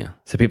 Yeah.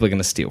 So people are going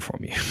to steal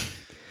from you.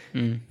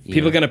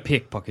 People are going to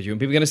pickpocket you, and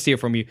people are going to steal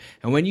from you.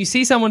 And when you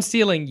see someone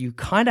stealing, you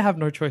kind of have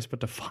no choice but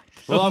to fight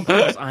them. Well, of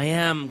course, I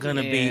am going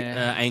to be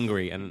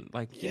angry and,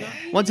 like, you know.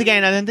 Once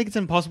again, I don't think it's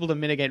impossible to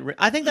mitigate.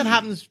 I think that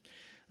happens.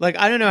 Like,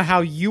 I don't know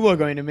how you are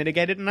going to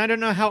mitigate it, and I don't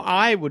know how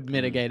I would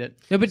mitigate it.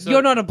 No, but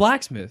you're not a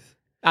blacksmith.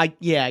 I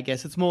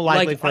guess it's more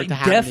likely for it to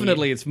happen.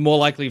 Definitely, it's more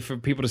likely for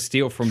people to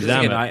steal from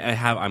Again,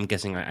 Zamet. I'm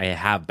guessing I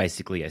have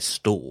basically a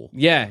store.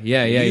 Yeah.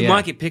 You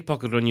might get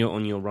pickpocketed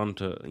on your run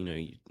to,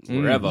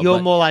 wherever. You're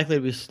but- more likely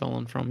to be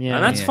stolen from. Yeah,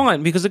 And that's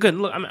fine, because again,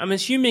 look, I'm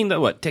assuming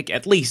that take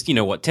at least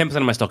 10%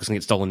 of my stock is going to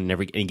get stolen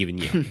in any given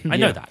year. I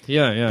know that.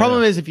 Yeah.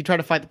 Problem is if you try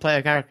to fight the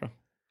player character.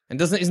 And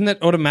isn't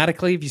that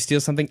automatically if you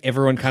steal something,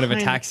 everyone kind of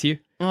attacks you?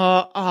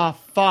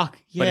 Fuck.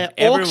 Yeah, if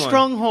everyone- orc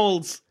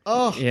strongholds.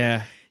 Oh,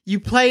 Yeah. you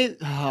play.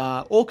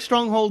 Orc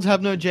strongholds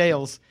have no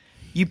jails.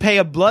 You pay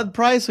a blood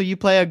price or you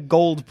pay a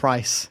gold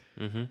price.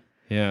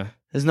 Yeah.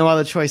 There's no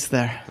other choice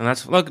there. And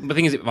that's look. The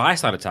thing is, if I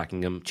start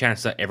attacking him,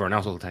 chances are everyone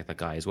else will attack that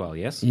guy as well.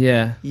 Yes.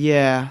 Yeah.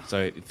 Yeah.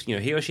 So if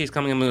he or she's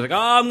coming in and like, oh,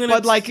 I'm gonna.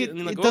 But like, and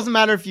it like, doesn't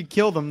matter if you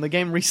kill them. The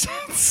game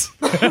resets.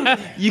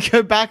 You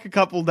go back a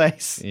couple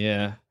days.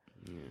 Yeah.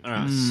 All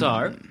right.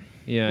 So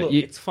Yeah. look,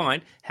 it's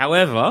fine.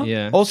 However,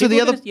 Yeah. Also, the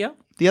people other are gonna-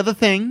 the other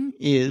thing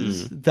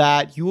is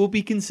that you will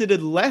be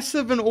considered less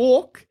of an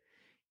orc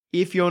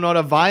if you're not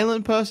a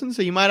violent person.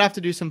 So you might have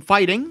to do some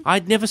fighting, I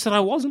never said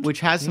I wasn't. which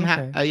has some.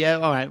 Okay. Yeah.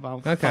 All right.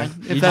 Well. Okay. Fine. You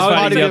If just that's fighting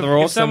part of the your- other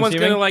orcs, if someone's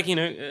I'm gonna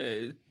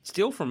assuming?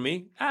 steal from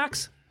me,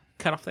 axe,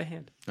 cut off their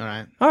hand. All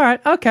right. All right.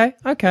 Okay.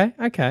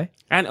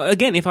 And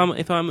again, if I'm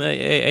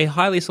a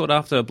highly sought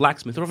after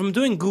blacksmith, or if I'm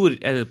doing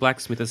good as a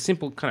blacksmith, a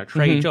simple kind of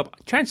trade job,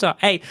 chances are,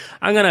 I'm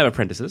going to have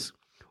apprentices,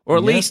 or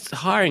at least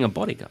hiring a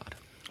bodyguard.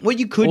 What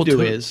you could Or do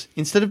two. is,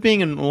 instead of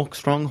being an orc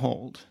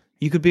stronghold,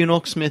 you could be an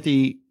orc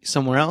smithy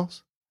somewhere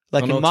else.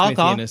 Like An in orc smithy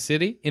Markarth. in a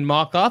city. In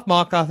Markarth.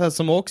 Markarth has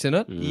some orcs in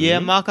it. Yeah,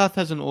 Markarth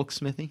has an orc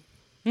smithy.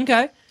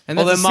 Okay. And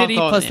that's Although a city,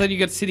 Markarth- plus then you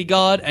get city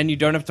guard, and you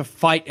don't have to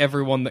fight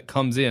everyone that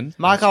comes in.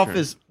 Markarth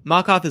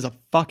is a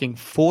fucking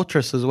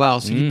fortress as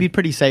well, so you'd be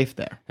pretty safe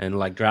there. And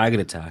like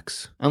dragon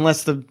attacks.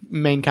 Unless the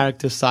main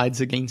character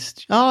sides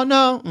against... Oh,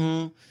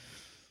 no.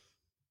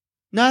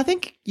 No, I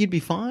think you'd be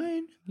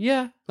fine.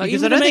 Yeah. Because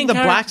even I don't the think main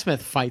the charac-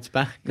 blacksmith fights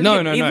back.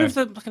 No. Even if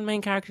the fucking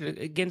main character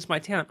against my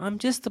town, I'm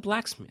just the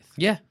blacksmith.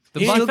 Yeah.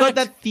 You still got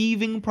that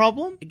thieving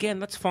problem? Again,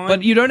 that's fine.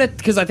 But you don't,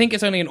 because I think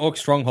it's only in orc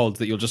strongholds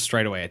that you'll just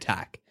straight away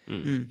attack.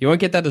 You won't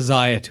get that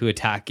desire to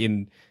attack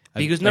in.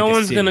 because like no a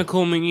one's city. going to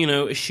call me, a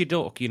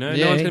shidork, No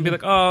Yeah, one's going to be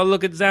like, oh,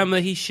 look at Zama,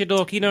 he's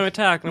shidork,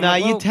 attack. And I'm No,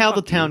 like, you well, tell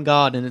the fuck town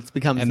guard and it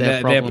becomes and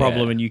their their problem.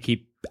 problem, and you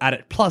keep at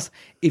it. Plus,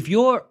 if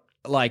you're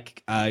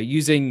like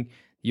using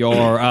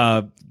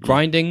your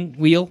grinding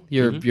wheel,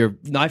 your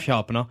knife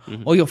sharpener,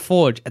 or your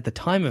forge at the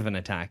time of an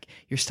attack,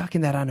 you're stuck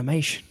in that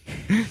animation.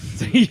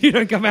 So you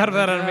don't come out of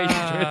that animation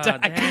to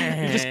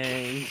attack. You're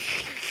just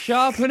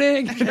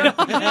sharpening.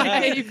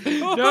 knife.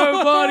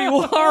 Nobody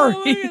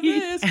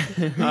worry.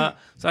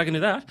 So I can do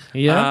that.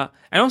 Yeah.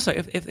 And also,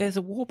 if there's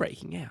a war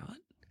breaking out,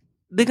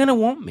 they're going to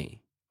want me.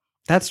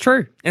 That's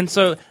true. And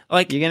so,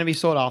 like, You're going to be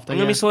sought after. I'm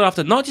going to be sought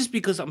after, not just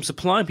because I'm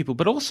supplying people,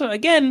 but also,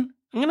 again,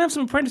 I'm going to have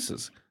some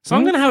apprentices. So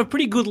I'm going to have a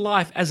pretty good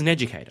life as an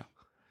educator.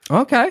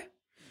 Okay.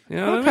 You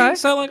know what I Okay. mean?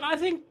 So, like, I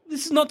think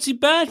this is not too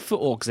bad for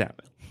Orc Zam.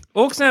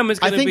 Orc Zam is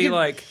going to think be it-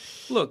 like,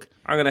 look,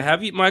 I'm going to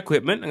have my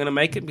equipment. I'm going to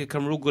make it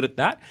become real good at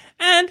that,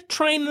 and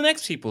train the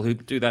next people who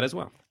do that as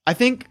well. I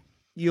think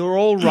you're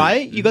all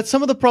right. You got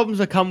some of the problems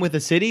that come with a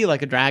city,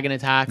 like a dragon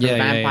attack or a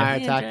vampire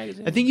attack.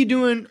 dragons, I think you're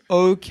doing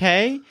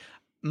okay.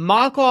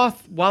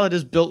 Markarth, while it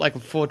is built like a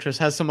fortress,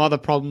 has some other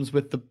problems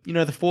with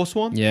the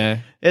Forsworn. Yeah.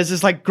 There's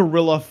this like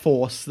guerrilla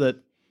force that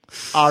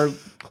are, I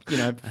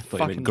thought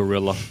you meant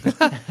gorilla.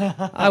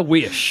 I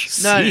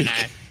wish. No.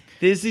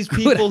 There's these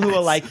people who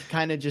are like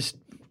kind of just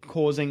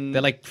causing.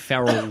 They're like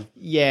feral,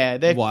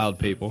 they're wild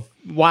people.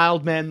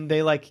 wild men.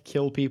 They like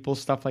kill people,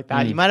 stuff like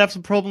that. You might have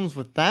some problems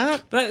with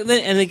that. But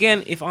then, and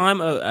again, if I'm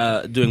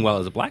doing well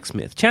as a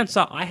blacksmith, chances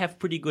are I have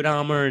pretty good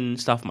armor and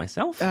stuff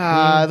myself.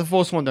 The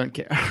Forsworn don't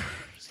care.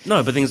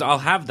 No, but things I'll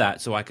have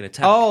that so I can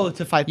attack.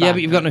 To fight back. Yeah,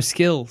 but you've got no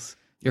skills.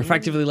 You're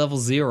effectively level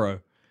 0.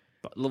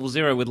 But level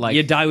 0 with like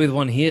You die with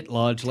one hit,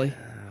 largely.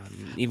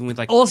 even with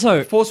like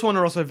Also, Forsworn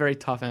are also very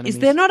tough enemies. is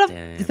there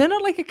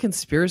not like a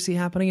conspiracy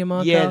happening in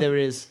Markarth? Yeah, there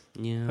is.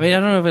 yeah. I mean, I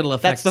don't know if it'll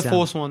affect. That's the Sam.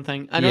 Forsworn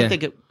thing. I don't Yeah.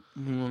 think it.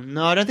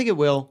 No, I don't think it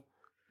will.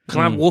 Can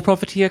I war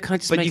profiteer? Can I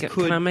just But make you it?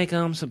 could- Can I make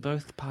arms of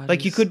both parties?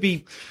 Like you could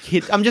be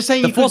hit. I'm just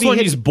saying The you could Force be one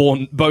hit. use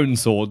bone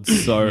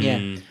swords, so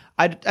Yeah,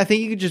 I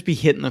think you could just be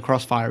hit in the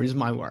crossfire. Is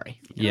my worry.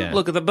 yeah.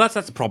 Look, that's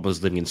the problem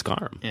with living in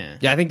Skyrim.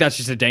 Yeah, I think that's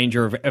just a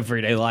danger of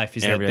everyday life.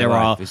 Is Everyday that there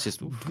life, are it's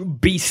just-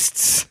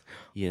 beasts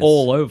Yes.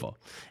 all over.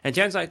 And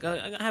Jan's like,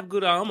 I have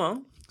good armor.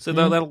 So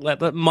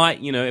that might,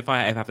 if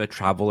I have to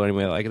travel or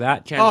anywhere like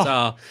that, chances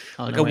are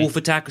like no a way. wolf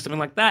attack or something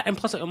like that. And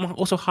plus, I'm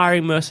also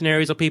hiring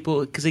mercenaries or people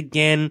because,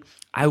 again,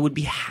 I would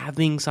be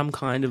having some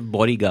kind of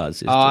bodyguard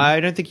system. I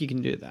don't think you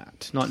can do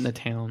that. Not in the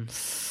town.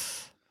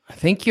 I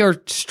think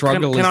your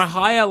struggle Can is. I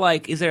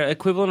hire, is there an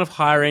equivalent of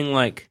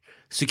hiring,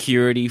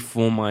 security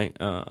for my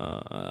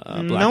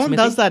No one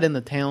does that in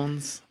the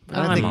towns.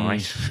 I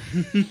might.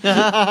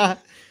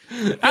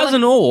 As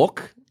an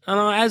orc, and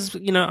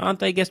aren't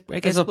they? I guess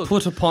as a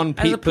put upon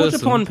as a put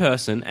upon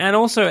person, and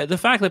also the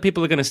fact that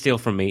people are going to steal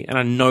from me, and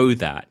I know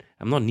that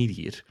I'm not an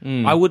idiot.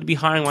 I would be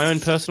hiring my own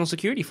personal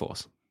security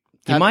force.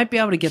 You might be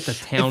able to get the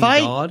town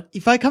guard.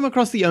 If I come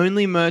across the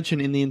only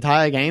merchant in the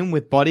entire game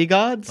with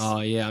bodyguards,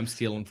 Oh yeah, I'm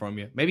stealing from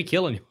you. Maybe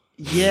killing you.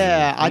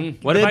 yeah,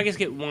 What if I just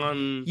get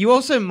one? You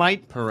also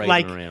might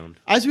Parading around.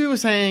 as we were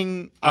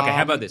saying. Okay,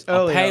 how about this?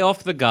 I'll earlier, pay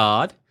off the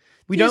guard.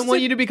 We don't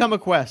want you to become a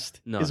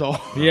quest. No. Is all.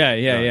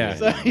 Yeah.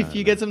 So if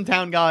you get some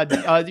town guard,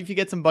 if you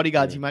get some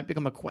bodyguards, you might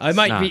become a quest. I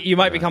might Nah, be. You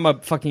might become a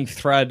fucking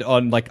thread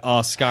on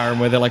Skyrim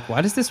where they're like,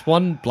 "Why does this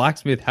one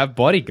blacksmith have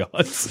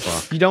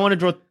bodyguards?" You don't want to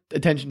draw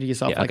attention to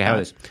yourself. Yeah, like okay, how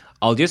that. about this?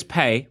 I'll just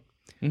pay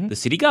the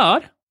city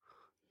guard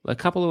a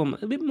couple of them,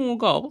 a bit more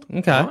gold.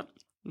 Okay. right?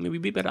 Maybe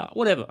a bit better.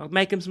 Whatever. I'll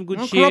make him some good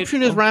Well, shit.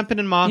 corruption is I'll- rampant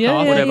in Markarth. Yeah,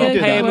 Whatever. yeah, I'll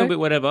yeah, pay him a yeah. little bit,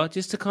 whatever,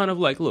 just to kind of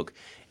look,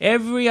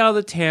 every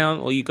other town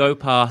or you go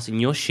past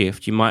in your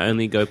shift, you might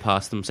only go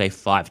past them, say,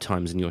 5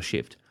 times in your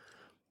shift.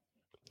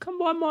 Come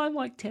by mine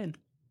 10.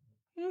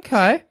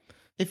 Okay.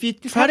 If you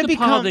Just try have to the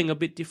become, pathing a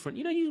bit different.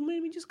 You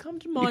maybe just come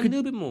to mine a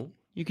little bit more.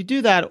 you could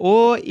do that,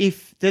 or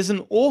if there's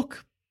an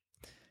orc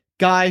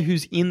guy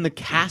who's in the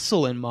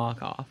castle in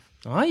Markarth,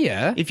 Oh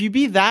yeah. if you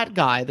be that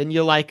guy, then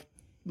you're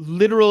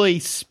literally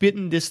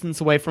spitting distance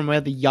away from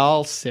where the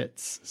Jarl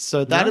sits.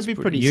 So that'd be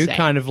pretty You safe.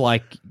 kind of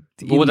What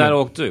would that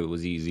orc do?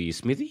 Was he a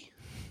smithy?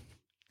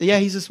 Yeah,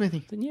 he's a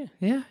smithy. Then yeah.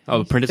 Yeah.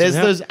 Oh, apprentice. There's with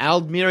him? those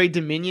Aldmiri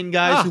Dominion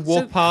guys who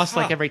walk past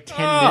every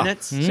 10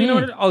 minutes. So you know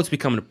what? I'll just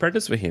become an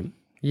apprentice for him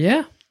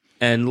Yeah.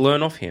 and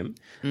learn off him,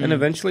 and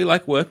eventually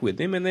work with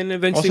him, and then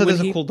eventually Also, when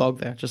there's he... a cool dog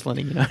there, just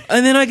letting you know.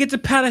 And then I get to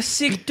pat a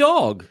sick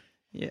dog.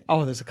 Yeah.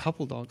 Oh, there's a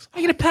couple dogs.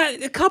 I get to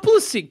pat a couple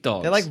of sick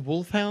dogs. They're like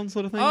wolfhound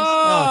sort of things.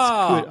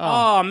 Oh, it's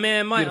good.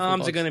 man, my beautiful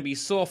arms are dogs. going to be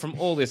sore from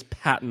all this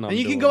patting. And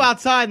you can go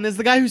outside, and there's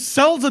the guy who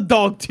sells a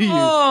dog to you.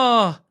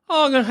 Oh,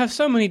 I'm going to have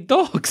so many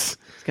dogs.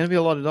 It's going to be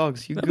a lot of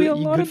dogs. You're There'll be a good,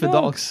 lot good of for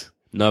dogs. dogs.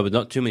 No, but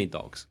not too many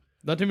dogs.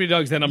 Not too many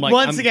dogs. Then I'm like,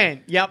 Once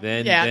again, yep.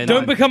 Then- yeah. then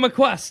don't become a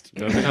quest.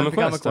 Don't become a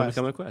become a quest. Don't quest.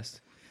 become a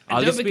quest. I'll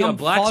Don't just be a become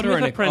fodder blacksmith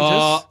in a-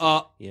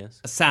 apprentice.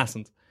 Yes.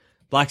 Assassins.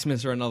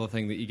 Blacksmiths are another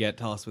thing that you get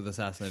tasked with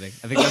assassinating.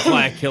 I think that's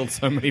why I killed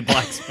so many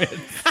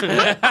blacksmiths.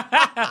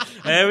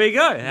 There we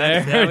go.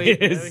 There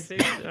it is. All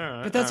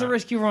right. But that's a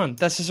risky run.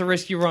 That's just a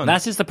risky run.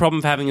 That's just the problem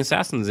of having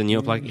assassins in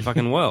your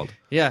fucking world.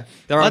 yeah.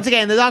 There are Once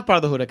again, the Dark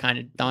Brotherhood are kind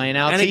of dying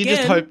out, so you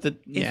just hope that.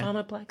 if Yeah. I'm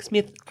a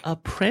blacksmith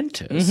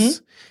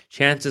apprentice,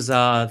 chances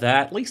are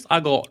that at least I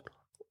got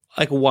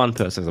one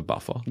person as a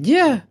buffer.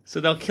 yeah. So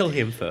they'll kill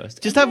him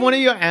first. Just have one of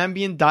your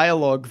ambient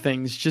dialogue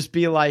things. Just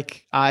be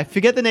like, I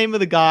forget the name of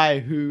the guy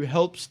who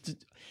helps.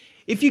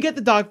 If you get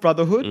the Dark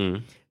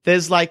Brotherhood,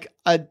 there's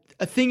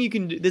a thing you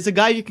can do. There's a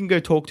guy you can go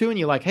talk to, and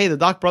you're like, hey, the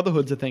Dark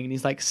Brotherhood's a thing. And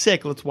he's like,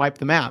 sick, let's wipe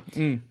them out.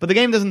 But the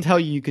game doesn't tell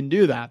you can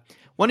do that.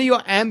 One of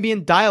your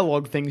ambient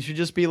dialogue things should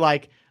just be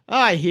like,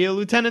 I hear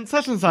Lieutenant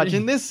such and such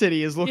in this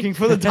city is looking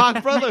for the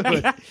Dark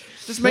Brotherhood.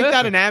 Just make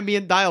that an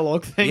ambient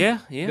dialogue thing. Yeah,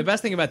 yeah. The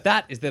best thing about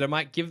that is that it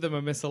might give them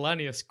a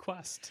miscellaneous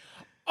quest.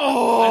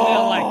 Oh, And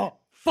they're like,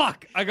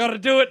 fuck, I gotta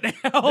do it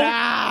now.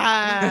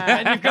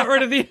 And you got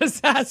rid of the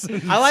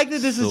assassin. I like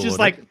that this is just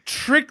like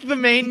trick the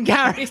main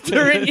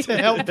character into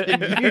helping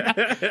you.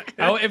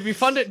 If you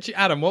fund it,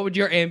 Adam, what would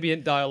your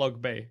ambient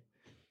dialogue be?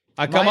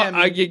 Your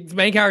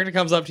main character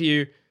comes up to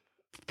you,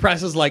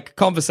 presses like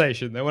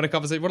conversation. They want a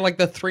conversation. What are like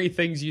the three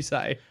things you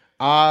say?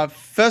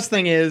 First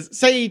thing is,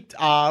 say,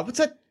 what's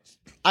that?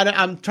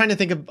 I'm trying to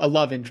think of a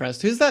love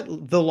interest. Who's that?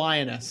 The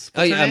lioness.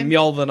 What's her name?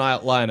 Mjolnir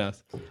the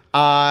Lioness.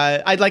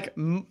 I'd like,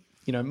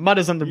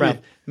 mutters under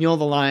breath. Mjolnir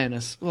the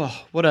lioness.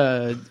 Oh, what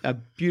a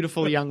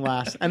beautiful young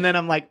lass. And then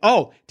I'm like,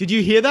 oh, did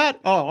you hear that?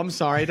 Oh, I'm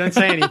sorry. Don't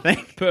say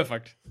anything.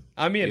 Perfect.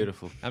 I'm in.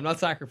 Beautiful. I'm not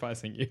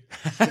sacrificing you.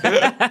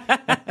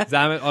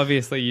 Zamet,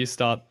 obviously, you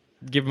start.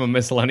 Give them a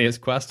miscellaneous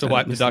quest to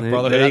wipe the Dark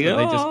Brotherhood out that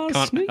they just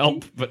can't sneaky.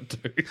 help but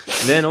do.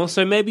 Then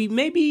also maybe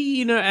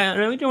we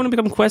don't want to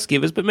become quest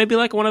givers, but maybe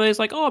like one of those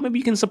like, oh, maybe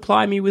you can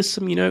supply me with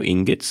some,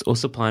 ingots or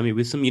supply me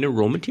with some,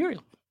 raw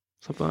material.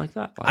 Something like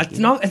that.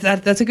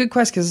 That's a good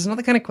quest because it's not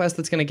the kind of quest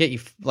that's going to get you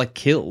like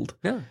killed.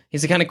 Yeah.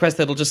 It's the kind of quest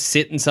that'll just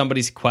sit in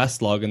somebody's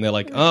quest log and they're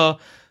like, oh,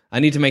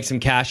 I need to make some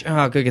cash. Oh,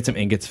 I'll go get some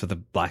ingots for the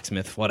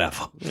blacksmith,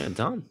 whatever. Yeah,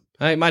 done.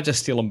 I might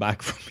just steal them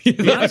back from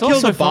you. I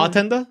killed a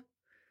bartender.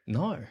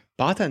 No.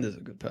 Bartender's a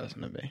good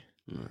person to be.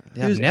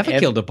 Yeah, I've never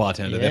killed a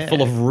bartender. Yeah. They're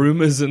full of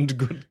rumors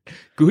and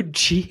good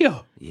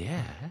cheer.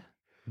 Yeah.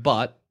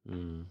 But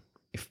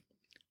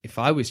if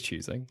I was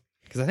choosing,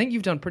 because I think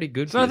you've done pretty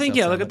good. So I think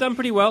I've done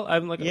pretty well.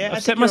 I've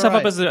set you're myself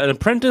up right. as an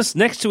apprentice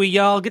next to a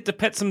Jarl, get to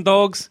pet some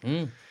dogs.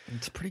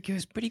 It's pretty good.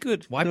 It's pretty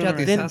good. Wiped out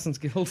the Assassin's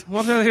Guild.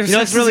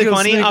 It's really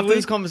funny. After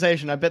this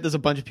conversation, I bet there's a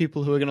bunch of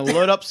people who are going to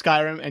load up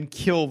Skyrim and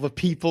kill the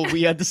people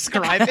we are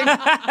describing.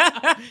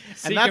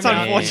 And that's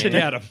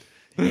unfortunate.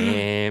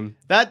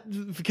 That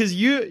because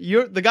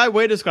you're the guy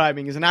we're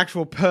describing is an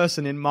actual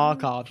person in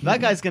Markarth. That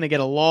guy's going to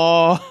get a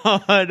lot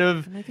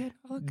of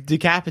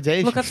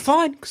decapitation. Look, that's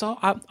fine because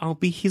I'll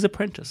be his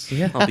apprentice.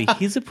 Yeah. I'll be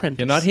his apprentice.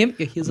 You're not him.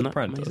 You're his I'm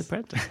apprentice. Not his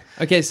apprentice.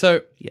 Okay,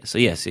 so So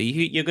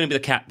you're going to be the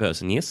cat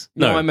person, yes?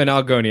 no, I'm an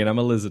Argonian. I'm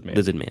a lizard man.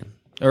 lizard man.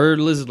 Or a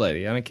lizard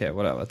lady. I don't care.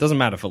 Whatever. It doesn't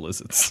matter for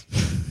lizards.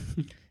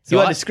 You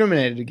are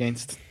discriminated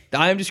against.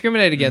 I am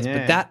discriminated against, Yeah.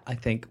 but that I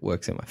think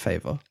works in my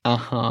favor.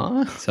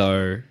 Uh-huh.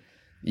 So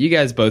you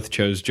guys both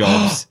chose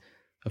jobs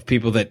of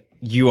people that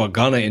you are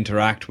gonna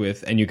interact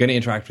with, and you're gonna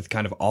interact with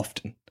kind of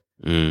often.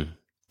 I'm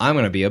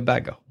gonna be a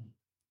beggar.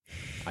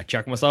 I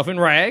chuck myself in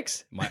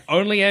rags. My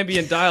only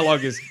ambient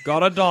dialogue is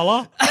 "got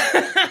 $1."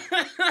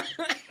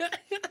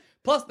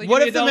 Plus, they give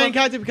What me if the $1. main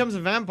character becomes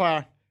a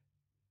vampire?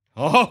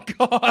 Oh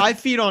god! I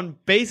feed on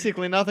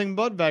basically nothing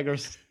but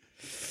beggars.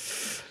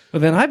 Well,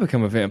 then I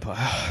become a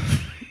vampire.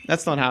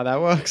 That's not how that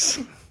works.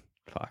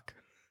 Fuck.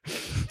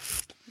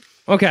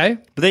 Okay.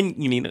 But then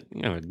you need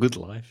a good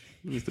life.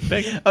 He's the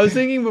beggar. I was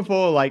thinking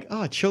before, like,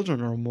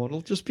 children are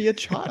immortal. Just be a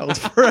child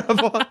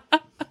forever.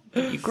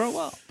 You grow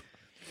up.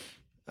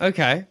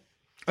 Okay.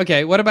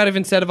 Okay, what about if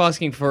instead of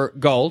asking for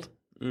gold,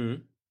 maybe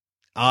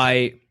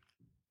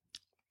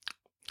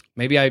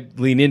I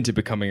lean into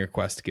becoming a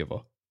quest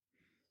giver?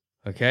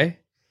 Okay?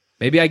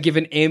 Maybe I give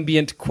an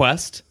ambient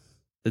quest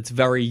that's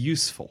very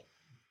useful.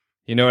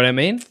 You know what I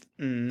mean?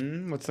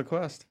 What's the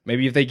quest?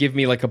 Maybe if they give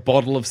me like a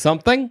bottle of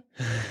something,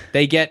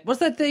 they get what's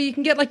that thing? You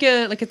can get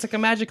it's like a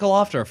magical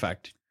after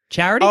effect.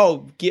 Charity?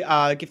 Oh,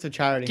 gift of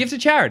charity. Gift of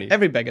charity.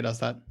 Every beggar does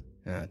that.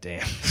 Oh,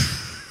 damn.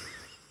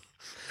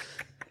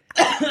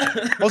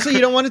 Also, you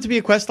don't want it to be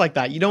a quest like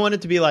that. You don't want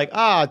it to be like,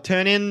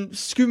 turn in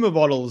skooma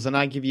bottles and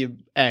I give you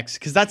X,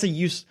 because that's a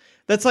use.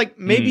 That's like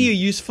maybe a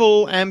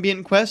useful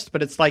ambient quest,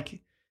 but it's like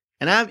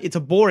it's a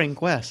boring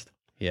quest.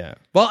 Yeah.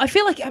 Well, I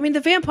feel like the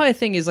vampire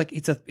thing is like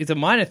it's a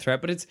minor threat,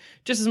 but it's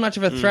just as much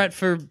of a threat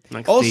for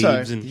Like Also,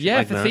 thieves and yeah,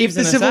 like for that. thieves.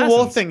 If the and Civil War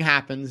assassins. thing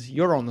happens,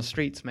 you're on the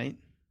streets, mate.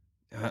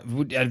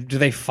 Do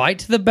they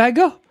fight the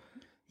beggar?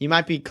 You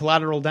might be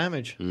collateral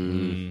damage.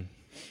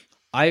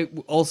 I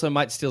also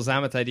might steal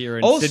Zamet's idea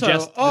and Also,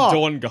 suggest the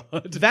Dawn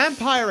Guard.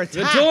 Vampire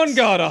The attacks. Dawn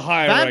Guard are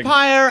hiring.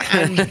 Vampire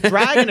and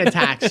dragon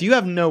attacks. You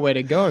have nowhere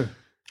to go.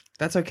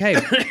 That's okay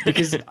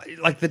because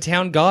like the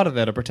town guard are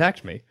there to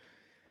protect me.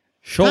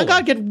 Sure. That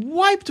guy get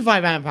wiped by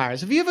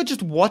vampires. Have you ever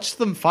just watched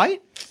them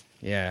fight?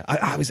 Yeah,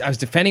 I was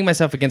defending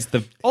myself against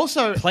the.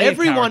 Also, Player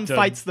everyone character.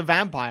 fights the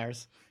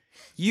vampires.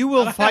 You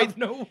will I fight. have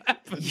no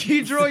weapons.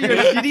 You draw your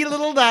shitty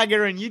little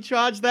dagger and you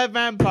charge that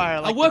vampire. I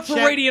Like work the for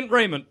champ- Radiant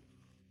Raiment.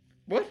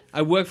 What?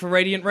 I work for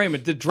Radiant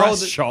Raiment, the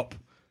dress shop.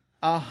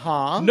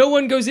 Uh-huh. No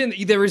one goes in.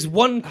 There is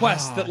one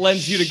quest that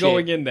lends you to shit.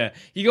 going in there.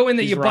 You go in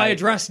there, He's you buy a right.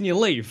 dress, and you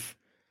leave.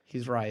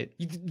 He's right.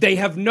 They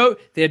have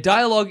their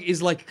dialogue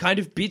is like kind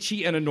of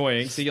bitchy and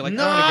annoying. So you're like, I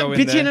want Not to go in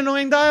bitchy there. and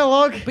annoying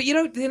dialogue. But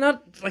they're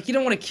not like you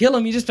don't want to kill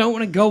them. You just don't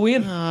want to go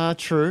in.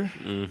 True.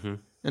 Mm-hmm.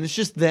 And it's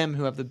just them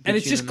who have the. And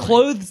it's just annoying-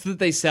 clothes that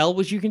they sell,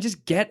 which you can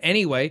just get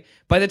anyway.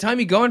 By the time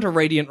you go into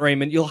Radiant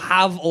Raiment, you'll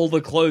have all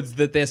the clothes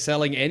that they're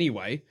selling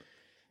anyway.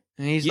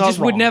 And he's You not just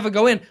would wrong. never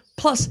go in.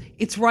 Plus,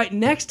 it's right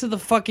next to the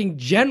fucking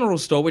general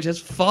store, which has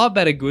far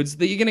better goods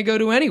that you're going to go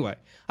to anyway.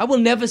 I will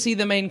never see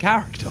the main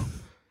character.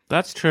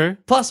 That's true.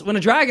 Plus, when a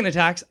dragon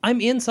attacks, I'm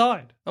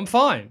inside. I'm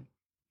fine.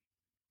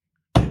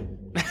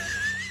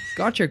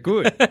 Gotcha,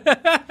 good.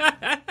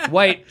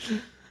 Wait.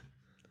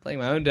 Playing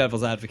my own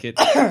devil's advocate.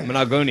 I'm an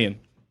Argonian.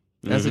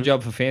 That's a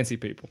job for fancy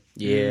people.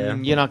 Yeah.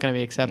 You're not going to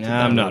be accepted.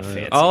 I'm not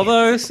fancy.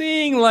 Although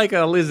seeing like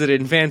a lizard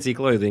in fancy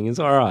clothing is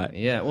all right.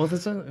 Yeah, well,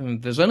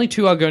 there's only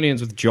 2 Argonians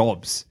with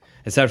jobs,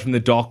 aside from the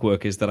dock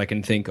workers that I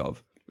can think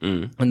of.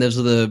 And those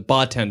are the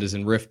bartenders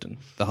in Riften,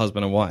 the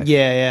husband and wife.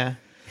 Yeah.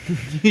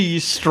 You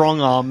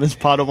strong arm as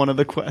part of one of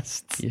the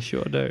quests. You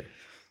sure do.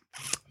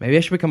 Maybe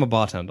I should become a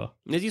bartender.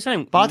 As you're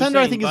saying, Bartender,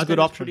 you're I saying think, is a good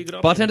bartender's option. pretty good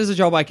option. Bartender's a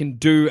job I can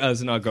do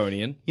as an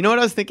Argonian. You know what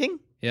I was thinking?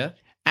 Yeah?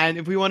 And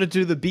if we wanted to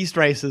do the beast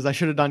races, I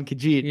should have done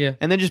Khajiit. Yeah.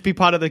 And then just be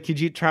part of the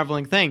Khajiit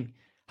traveling thing.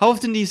 How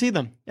often do you see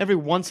them? Every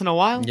once in a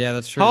while? Yeah,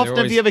 that's true. How They're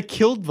often have you always ever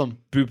killed them?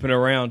 booping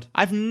around.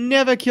 I've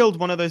never killed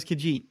one of those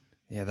Khajiit.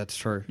 Yeah, that's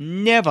true.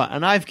 Never.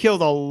 And I've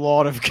killed a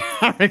lot of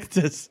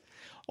characters.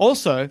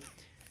 Also,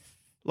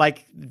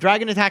 like,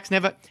 dragon attacks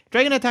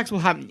will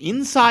happen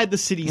inside the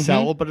city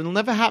cell, but it'll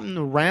never happen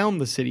around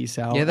the city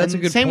cell. Yeah, that's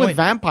And a good same point. with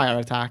vampire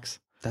attacks.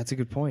 That's a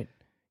good point.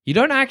 You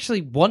don't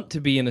actually want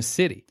to be in a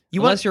city. You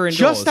unless want you're indoors.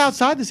 just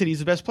outside the city is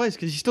the best place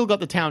because you still got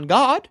the town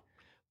guard,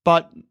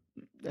 but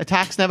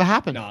attacks never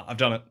happen. Nah, I've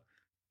done it.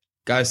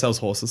 Guy sells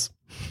horses.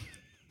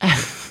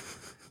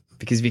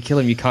 Because if you kill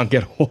him, you can't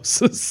get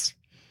horses.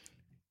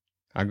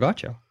 I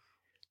gotcha.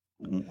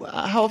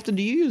 How often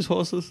do you use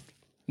horses?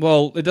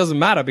 Well, it doesn't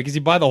matter because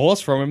you buy the horse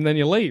from him, then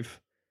you leave.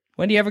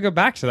 When do you ever go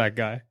back to that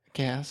guy?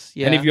 Guess,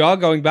 yeah. And if you are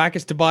going back,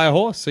 it's to buy a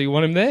horse, so you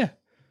want him there.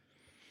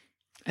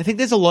 I think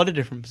there's a lot of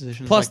different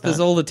positions. Plus, like there's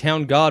that. all the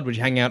town guard which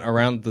hang out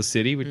around the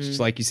city, which is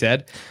like you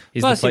said,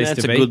 is Plus, the place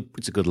it's to a be. good,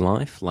 it's a good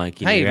life. Like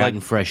you know, Hey, you're out like-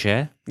 in fresh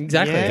air,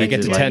 Exactly. Yeah, you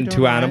get to yeah, tend you're to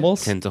doing right.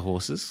 animals. tend to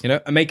horses, You know,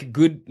 and make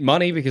good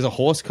money because a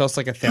horse costs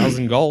like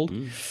 1,000 gold.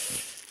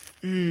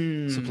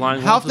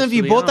 supplying. How often horses have for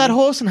you the bought that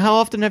army. horse, and how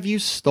often have you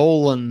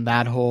stolen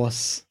that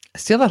horse? I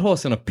steal that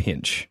horse in a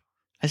pinch.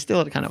 I steal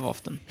it kind of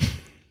often.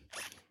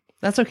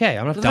 That's okay.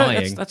 I'm not That's,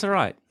 dying. that's all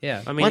right.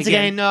 Yeah. I mean, Once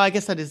again, no, I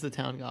guess that is the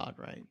town guard,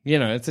 right? You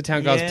know, it's a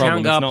town guard's Yeah.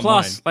 problem. town guard it's not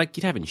plus, mine. like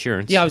you'd have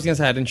insurance. Yeah, I was going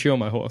to say I'd insure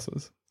my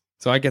horses.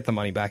 So I get the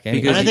money back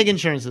anyway. Because I don't you- think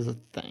insurance is a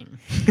thing,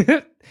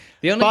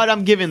 the only, but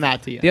I'm giving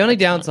that to you. the only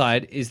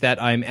downside is that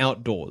I'm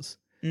outdoors,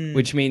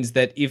 which means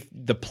that if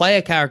the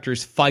player character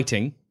is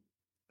fighting,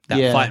 that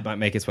Yeah. fight might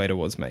make its way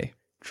towards me.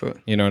 True.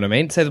 You know what I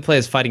mean? Say the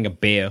player's fighting a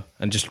bear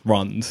and just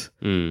runs.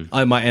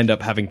 I might end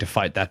up having to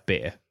fight that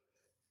bear.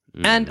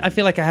 And I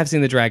feel like I have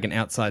seen the dragon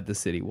outside the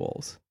city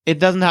walls. It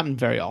doesn't happen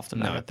very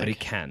often. I No, don't but think. it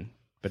can.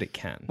 But it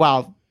can.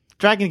 Well,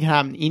 dragon can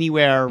happen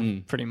anywhere,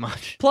 pretty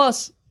much.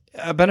 Plus,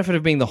 a benefit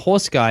of being the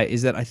horse guy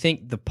is that I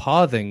think the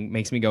pathing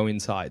makes me go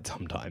inside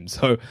sometimes.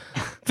 So,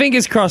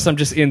 fingers crossed I'm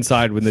just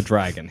inside when the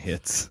dragon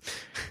hits.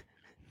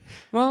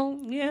 Well,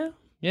 yeah.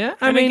 Yeah?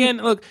 I mean, again,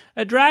 look,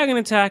 a dragon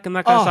attack and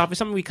that kind of Oh. stuff is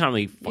something we can't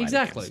really fight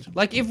exactly. against.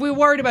 Like, if we're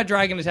worried about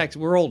dragon attacks,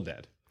 we're all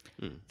dead.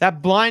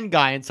 That blind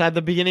guy inside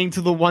the beginning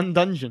to the one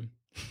dungeon.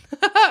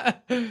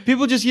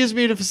 People just use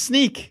me to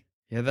sneak.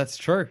 Yeah, that's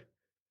true.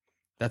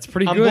 That's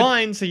pretty I'm good.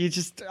 blind, so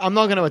I'm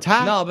not going to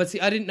attack. No, but see,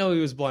 I didn't know he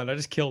was blind. I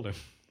just killed him.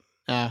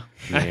 Ah.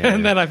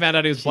 And then I found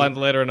out he was blind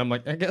later, and I'm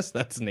like, I guess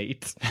that's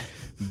neat.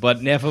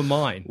 But never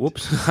mind.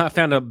 Whoops, I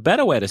found a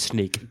better way to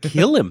sneak.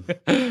 Kill him.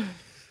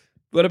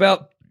 What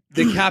about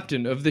the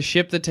captain of the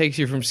ship that takes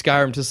you from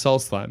Skyrim to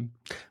Solstheim?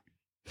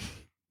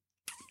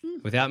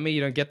 Without me, you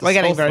don't get to We're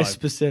getting very Solstheim.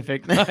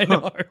 specific. I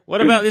know.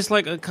 What about this,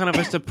 like, a kind of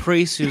just a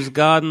priest who's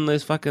guarding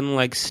those fucking,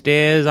 like,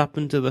 stairs up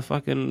into the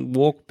fucking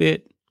walk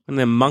bit? And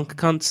they're monk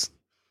cunts?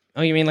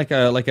 Oh, you mean like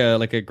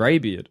a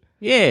greybeard?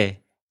 Yeah.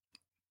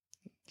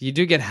 You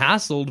do get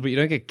hassled, but you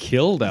don't get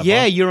killed ever.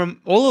 Yeah,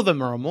 all of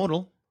them are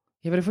immortal.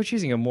 Yeah, but if we're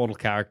choosing immortal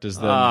characters,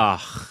 then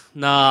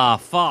Nah,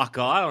 fuck.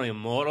 I don't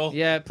immortal.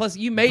 yeah. Plus,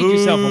 you made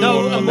yourself No,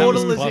 immortal. and that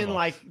was immortal is clever. in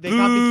like they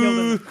can't be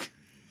killed in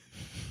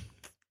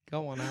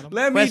Go on, Adam.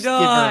 Let me Quest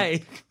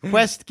die.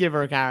 quest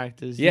giver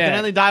characters. You Yeah. can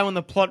only die when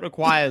the plot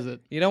requires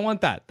it. You don't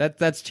want that.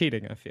 That's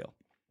cheating. I feel.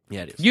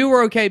 Yeah, it is. You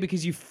were okay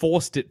because you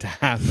forced it to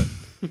happen.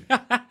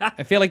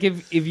 I feel like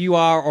if you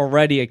are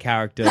already a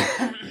character,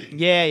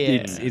 Yeah.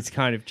 it's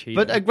kind of cheating.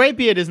 But a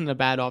greybeard isn't a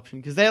bad option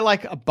because they're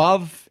like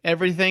above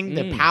everything.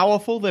 They're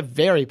powerful. They're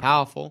very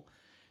powerful.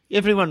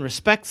 Everyone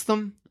respects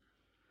them.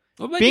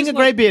 What about Being just, a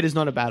greybeard is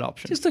not a bad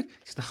option. just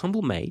a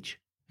humble mage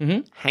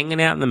Mhm.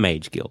 hanging out in the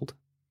mage guild.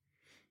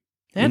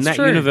 That's in that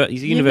true.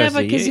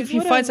 University, Because if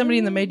you fight somebody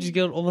in the Mages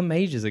Guild, all the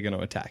mages are going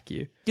to attack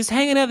you. just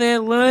hanging out there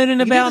learning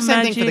You can do about the same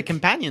magic. thing for the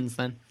companions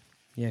then.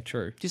 Yeah,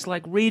 true. just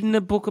like reading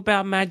a book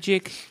about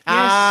magic.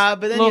 But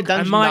then look, you're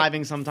dungeon I might,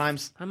 diving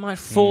sometimes. I might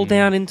fall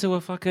down into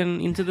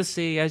into the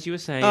sea, as you were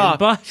saying. Oh.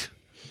 But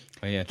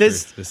Oh, yeah,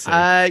 There's, true. It's the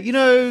same. you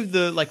know,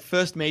 the like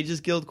first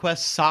Mages Guild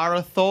quest,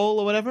 Sarathol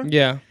or whatever.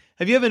 Yeah.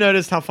 Have you ever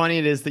noticed how funny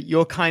it is that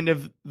you're kind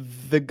of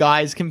the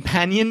guy's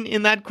companion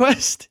in that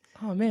quest?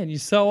 Oh man, you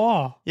so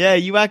are. Yeah,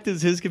 you act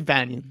as his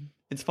companion.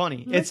 It's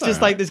funny. It's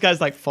just like this guy's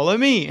like, follow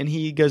me, and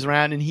he goes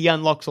around and he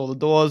unlocks all the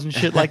doors and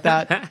shit like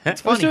that.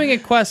 It's I was funny. doing a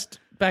quest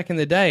back in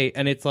the day,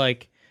 and it's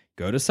like,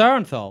 go to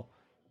Sarenthal.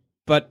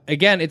 But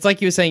again, it's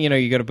like you were saying, you know,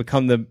 you got to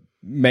become the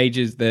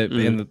mages that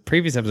in the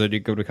previous episode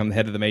you could become the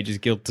head of the Mages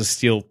Guild to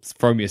steal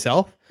from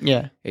yourself.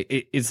 Yeah.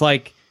 It's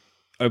like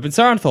Open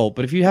Sarenthal,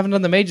 but if you haven't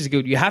done the Mages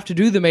Guild, you have to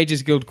do the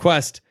Mages Guild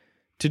quest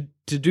to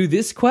do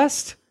this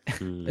quest.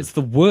 It's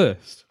the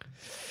worst.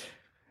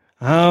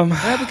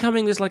 They're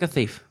becoming this like a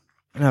thief.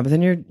 No, but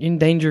then you're in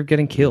danger of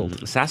getting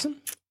killed.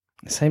 Assassin?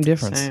 Same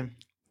difference.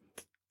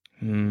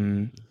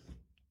 Same.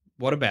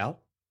 What about?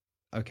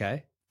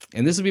 Okay.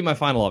 And this will be my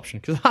final option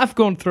because I've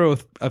gone through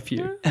a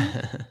few.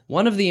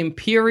 One of the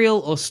Imperial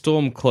or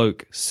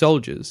Stormcloak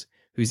soldiers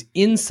who's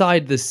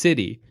inside the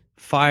city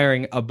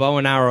firing a bow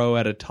and arrow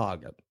at a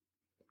target.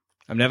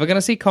 I'm never going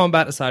to see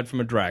combat aside from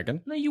a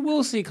dragon. No, you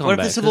will see combat. What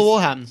if the Civil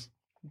War happens?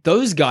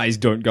 Those guys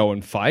don't go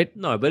and fight.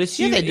 No, but they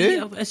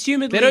do.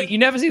 Assumedly, They don't. You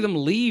never see them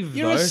leave.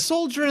 You're though. a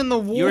soldier in the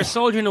war. you're a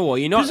soldier in a war.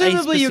 You're not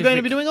Presumably, you're going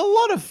to be doing. doing a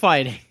lot of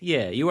fighting.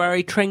 Yeah, you are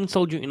a trained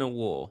soldier in a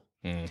war.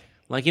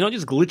 Like, you're not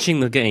just glitching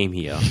the game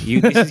here.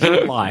 This is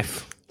your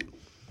life.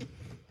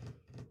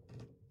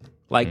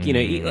 Like,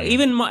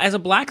 even as a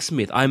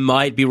blacksmith, I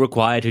might be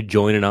required to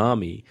join an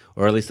army,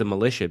 or at least a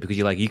militia, because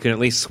you can at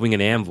least swing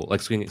an anvil, like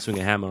swing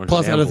a hammer on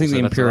Plus, an I anvil. don't think so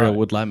the that's Imperial alright.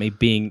 would let me,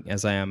 being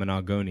as I am an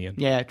Argonian.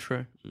 Yeah,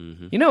 true.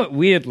 You know,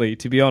 weirdly,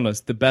 to be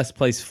honest, the best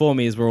place for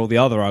me is where all the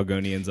other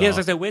Argonians are. Yeah,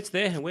 so where's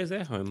their home?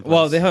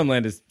 Well, place? their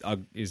homeland is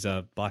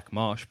Black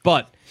Marsh,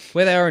 but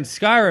where they are in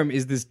Skyrim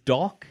is this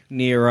dock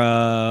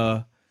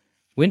near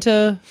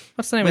Winter.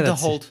 What's the name of that?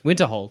 Winterhold.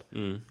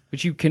 Winterhold,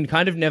 which you can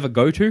kind of never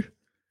go to.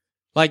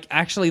 Like,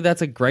 actually,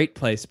 that's a great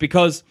place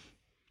because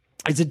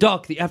it's a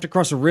dock that you have to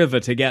cross a river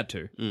to get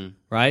to,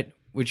 right?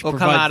 Which Or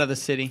come out of the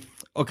city.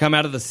 or come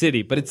out of the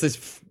city, but it's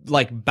this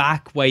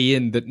back way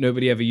in that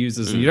nobody ever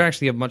uses, and you don't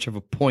actually have much of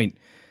a point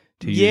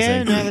to Yeah,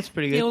 using. no, that's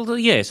pretty good. Yeah, well,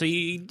 yeah, so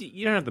you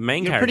don't have the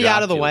main You're character. pretty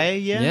out of the up to way,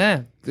 it. yeah.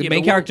 Yeah, the Yeah,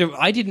 main but character.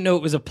 I didn't know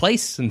it was a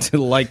place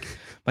until my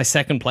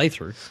second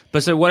playthrough.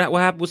 But so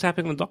what's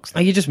happening on the docks?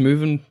 Are you just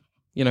moving,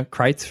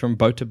 crates from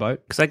boat to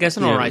boat? Because I guess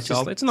an alright it's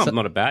just- job. It's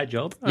not a bad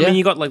job. I Yeah. mean,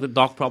 you got like the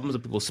dock problems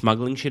of people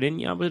smuggling shit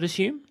in. I would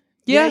assume.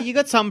 Yeah, you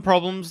got some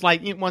problems,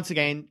 like, once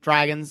again,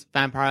 dragons,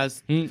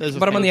 vampires. Those are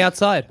But I'm on the things.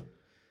 outside.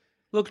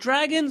 Look,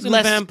 dragons and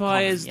Less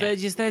vampires, common,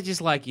 yeah. they're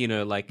just like, Yeah,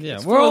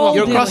 just we're throw them all on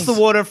You're the across list.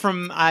 the water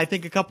from, I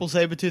think, a couple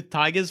saber-toothed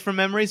tigers from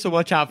memory, so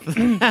watch out for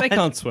them. They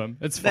can't swim.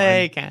 It's fine.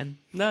 They can.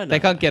 No. They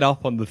can't get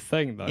up on the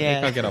thing though. Yeah.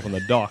 They can't get up on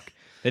the dock.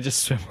 They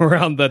just swim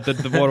around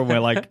the water. We're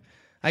like,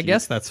 I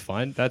guess that's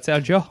fine. That's our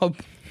job.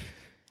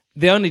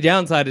 The only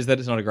downside is that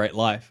it's not a great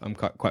life. I'm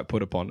quite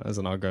put upon as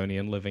an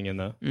Argonian living in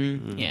a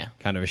Yeah.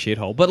 kind of a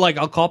shithole. But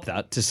I'll cop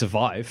that to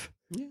survive.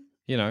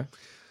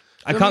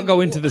 I can't go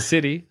into the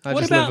city. I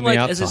what just live about,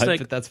 on the is this, outside,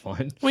 but that's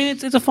fine. I mean,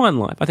 it's a fine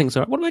life. I think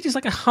so. What about just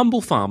like a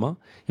humble farmer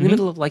in the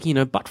middle of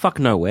buttfuck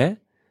nowhere,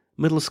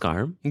 middle of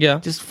Skyrim? Yeah.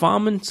 Just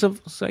farming,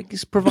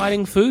 just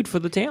providing food for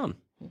the town.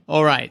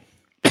 All right.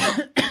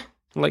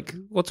 Like,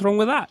 what's wrong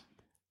with that?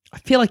 I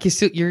feel like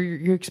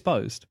you're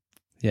exposed.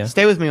 Yeah.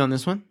 Stay with me on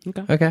this one.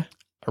 Okay.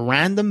 A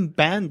random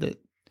bandit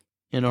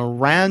in a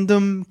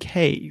random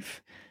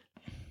cave.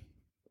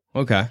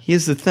 Okay.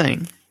 Here's the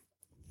thing.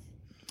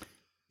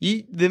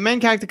 The main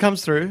character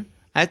comes through.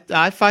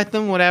 I fight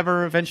them,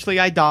 whatever. Eventually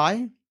I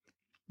die.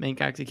 Main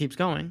character keeps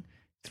going.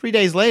 3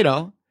 days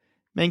later,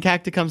 main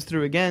character comes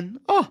through again.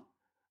 Oh,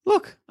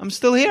 look, I'm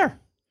still here.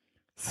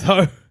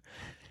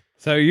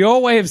 So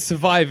your way of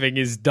surviving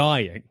is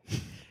dying.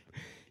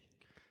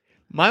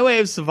 My way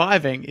of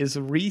surviving is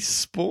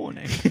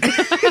respawning.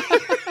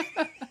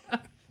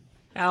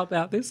 How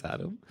about this,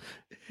 Adam?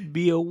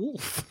 Be a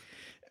wolf.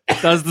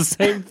 Does the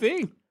same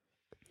thing.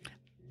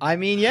 I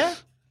mean, yeah.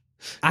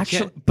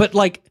 Actually, but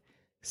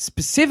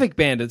specific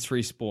bandits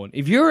respawn.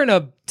 If you're in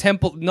a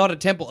temple, not a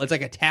temple, it's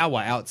like a tower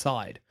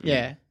outside.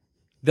 Yeah.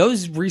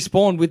 Those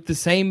respawn with the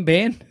same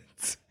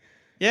bandits.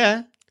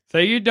 Yeah. So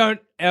you don't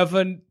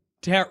ever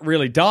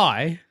really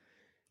die.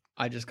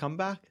 I just come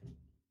back.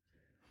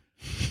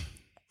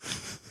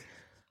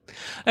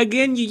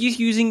 Again, you're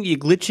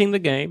glitching the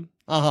game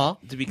Uh-huh.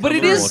 to become But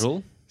it is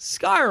immortal.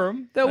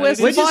 Skyrim that we're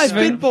We're just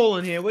surviving.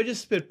 spitballing here. We're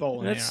just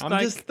spitballing That's here. I'm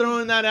like- just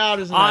throwing that out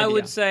as an I idea.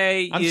 would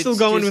say I'm it's still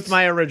going just- with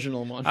my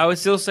original one. I would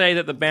still say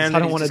that the bandit I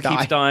don't wanna just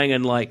keeps die. dying,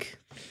 and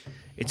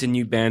it's a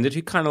new bandit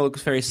who kind of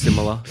looks very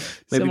similar.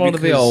 Similar to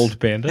the old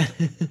bandit.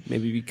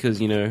 Maybe because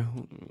we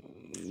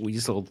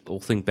just all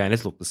think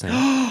bandits look the same.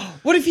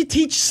 What if you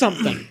teach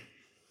something?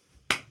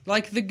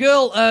 Like the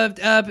girl,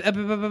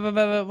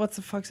 what's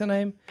the fuck's her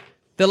name?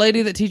 The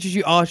lady that teaches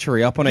you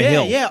archery up on a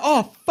hill. Yeah.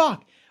 Oh,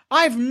 fuck.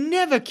 I've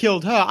never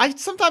killed her.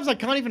 Sometimes I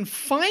can't even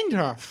find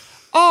her.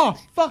 Oh,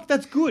 fuck,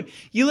 that's good.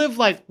 You live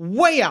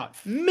way out,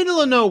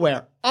 middle of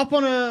nowhere, up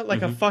on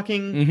a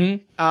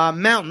fucking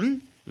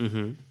mountain.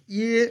 Mm-hmm.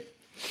 Yeah,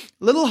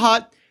 little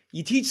hut.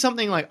 You teach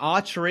something like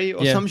archery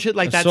or Yeah. some shit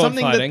like Or that. sword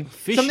Something fighting.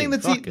 something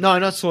that's no,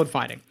 not sword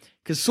fighting.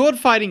 Because sword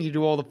fighting you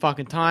do all the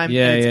fucking time.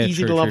 Yeah, and it's yeah,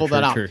 easy true, to level true,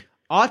 that up. true.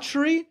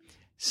 Archery,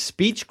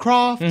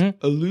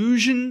 speechcraft,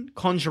 illusion,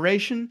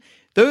 conjuration.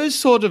 Those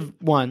sort of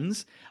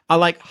ones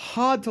are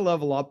hard to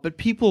level up, but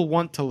people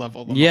want to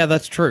level them up. Yeah,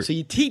 that's true. So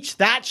you teach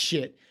that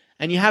shit,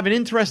 and you have an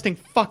interesting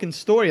fucking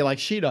story like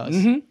she does.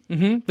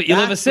 But you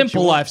live a That's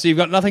simple what you want. life, so you've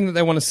got nothing that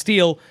they want to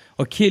steal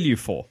or kill you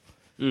for.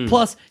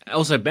 Plus,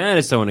 Also,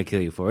 bandits don't want to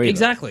kill you for either.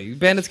 exactly,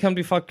 bandits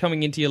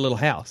coming into your little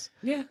house.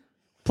 Yeah.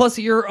 Plus,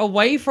 you're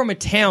away from a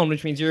town,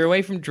 which means you're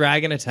away from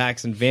dragon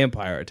attacks and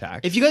vampire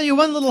attacks. If you got your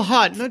one little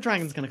hut, no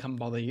dragon's gonna come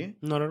bother you.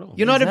 Not at all.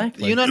 You're not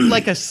Exactly. you're not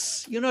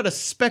you're not a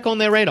speck on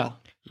their radar.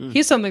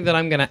 Here's something that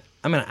I'm gonna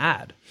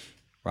add,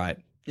 right?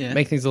 Yeah.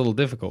 Make things a little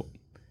difficult.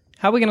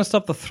 How are we gonna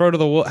stop the throat of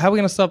the world? How are we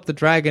gonna stop the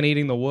dragon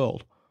eating the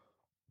world?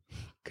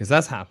 Because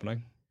that's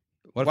happening.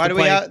 What if Why the do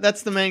we? player-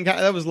 That's the main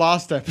guy. That was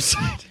last episode.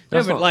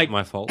 That's but not like-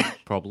 my fault.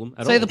 Problem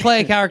at say all. the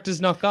player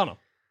character's not gonna?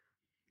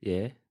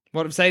 Yeah.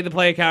 What if say the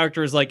player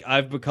character is like,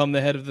 I've become the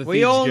head of the We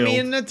Thieves all Guild. meet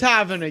in the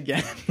tavern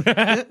again.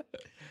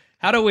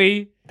 How do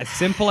we, as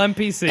simple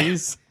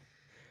NPCs,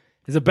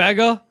 as a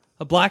beggar,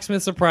 a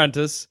blacksmith's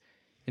apprentice,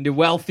 and a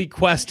wealthy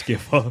quest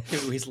giver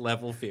He's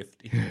level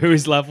 50. who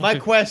is level My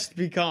 50? quest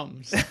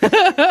becomes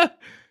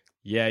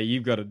Yeah,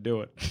 you've got to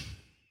do it.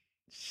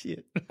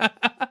 shit.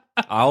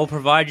 I will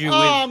provide you Oh,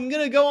 with. I'm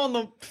gonna go on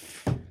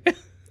the.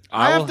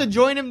 I have to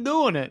join him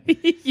doing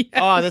it.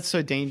 Oh, that's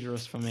so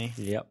dangerous for me.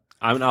 Yep.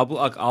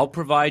 I'll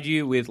provide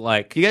you with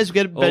like You guys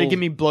better all- give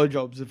me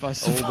blowjobs if I all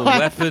survive. the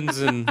weapons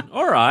and.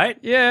 All right.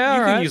 Yeah, you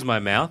all can right. use my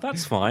mouth.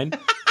 That's fine.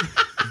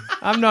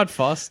 I'm not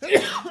fussed.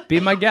 Be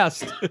my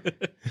guest.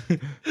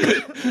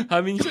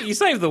 I mean, you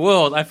save the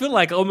world. I feel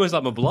like almost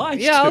I'm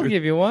obliged. Yeah, I'll to.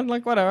 give you one.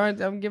 Like, whatever.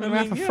 I'm giving them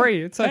out for yeah.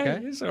 free. It's okay.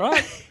 Hey, it's all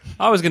right.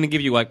 I was going to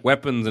give you like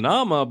weapons and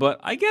armor, but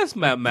I guess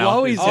my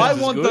mouth is Blowies. Oh, just I as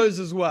want good. those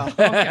as well.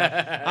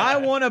 I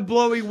want a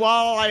blowy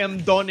while I am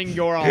donning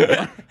your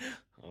armor.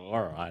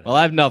 All right. Well,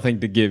 I have nothing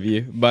to give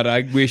you, but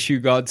I wish you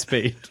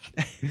Godspeed.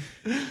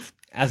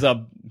 As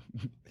a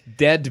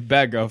dead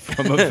beggar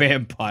from a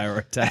vampire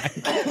attack.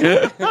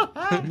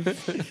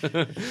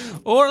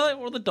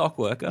 or the dock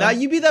worker. Now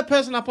you be that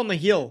person up on the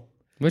hill.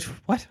 Which,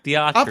 what? the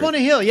archer. Up on a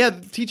hill, yeah,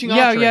 teaching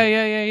Yeah,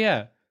 archery.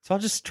 yeah. So I'll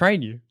just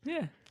train you.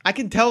 Yeah. I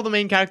can tell the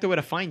main character where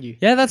to find you.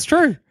 Yeah, that's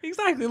true.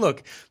 Exactly.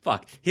 Look,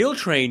 fuck. He'll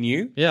train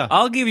you. Yeah.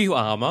 I'll give you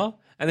armor,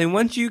 and then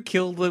once you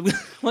kill the,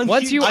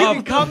 Once you I up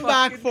can come the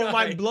back fucking for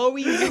my guy,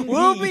 blowies.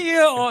 we'll be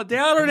here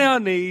down on our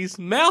knees,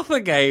 mouth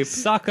agape,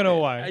 Sucking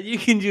away. and you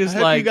can I just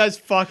hope like you guys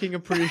fucking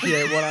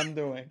appreciate what I'm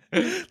doing.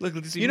 look.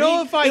 Just You know,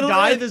 me- if I it'll-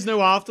 die, there's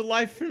no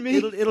afterlife for me.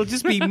 It'll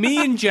just be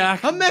me and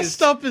Jack. How messed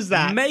just up is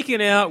that?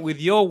 Making out with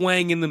your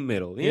wang in the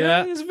middle. You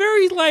Yeah. know? It's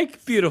very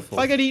like beautiful.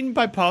 If I get eaten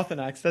by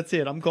Parthenax, that's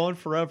it. I'm gone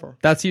forever.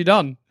 That's you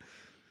done.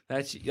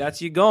 That's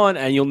you gone,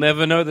 and you'll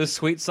never know the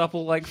sweet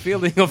supple like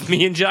feeling of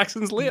me and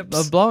Jackson's lips.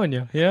 I'm blowing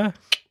you. Yeah.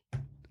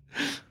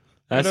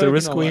 That's Don't the open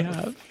risk a we letter.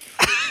 have.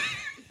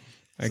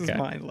 This Okay. is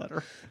my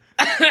letter.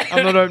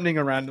 I'm not opening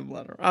a random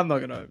letter. I'm not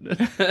going to open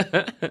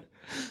it.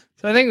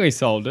 So I think we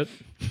solved it.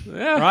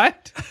 Yeah.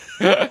 Right?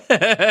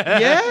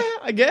 Yeah,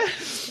 I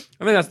guess.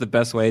 I think that's the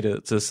best way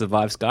to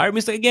survive Skyrim.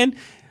 Is again,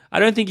 I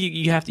don't think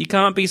you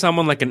can't be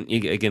someone like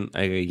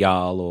a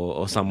Jarl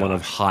or someone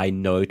of high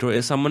note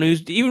or someone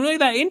who's even really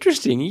that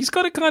interesting. You just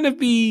got to kind of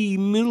be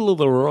middle of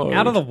the road,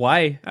 Out of the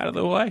way. out of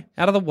the way.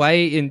 Out of the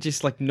way and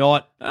just like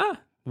not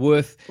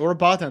worth. Or a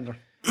bartender.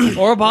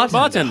 Or a bartender.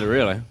 Bartender,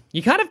 really.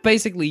 You kind of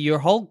basically, your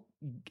whole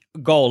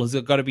goal has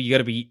got to be, you got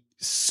to be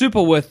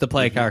super worth the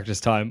player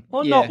character's time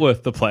or Yeah. not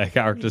worth the player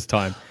character's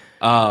time.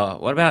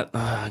 What about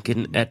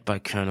getting ate by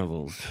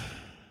cannibals?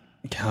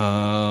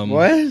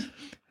 What?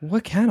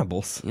 What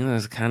cannibals? You know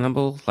those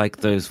cannibals, like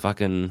those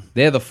fucking.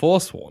 They're the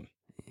Forsworn.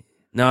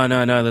 No.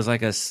 There's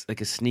like a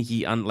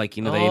sneaky, they invite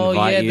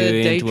the you into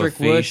a Daedric feast.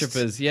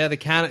 worshippers. Yeah,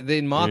 the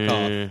in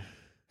Markov. Yeah.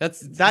 That's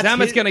That's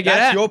Zamet's going to get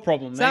that's at. your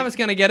problem, mate. Zamet's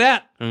going to get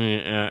at.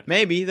 Yeah.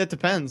 Maybe, that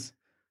depends.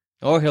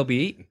 Or he'll be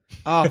eaten.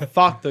 Oh,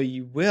 fuck, though,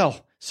 you will.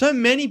 So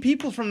many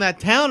people from that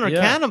town are Yeah.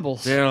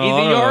 cannibals. There are a Either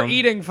lot of you're them.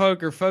 eating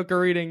folk or folk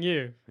are eating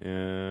you.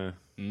 Yeah.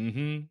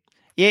 Mm-hmm.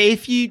 Yeah,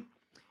 if you...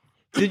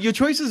 Your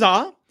choices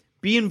are,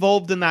 be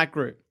involved in that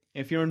group.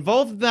 If you're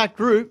involved in that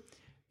group,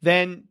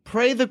 then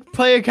pray the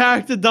player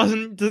character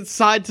doesn't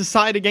decide to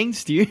side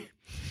against you.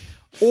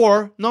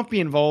 Or not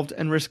be involved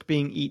and risk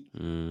being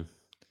eaten.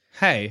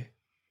 Hey,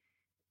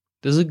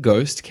 does a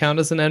ghost count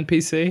as an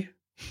NPC?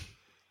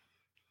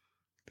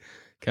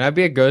 Can I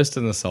be a ghost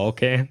in the Soul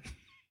Can?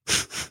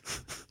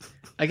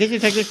 I guess you're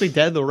technically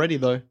dead already,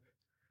 though.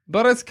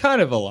 But it's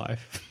kind of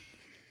alive.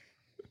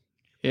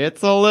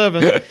 It's a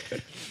living.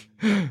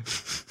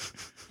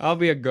 I'll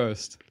be a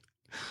ghost.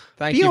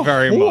 Thank Be you a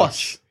very horse.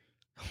 much.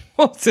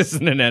 Horse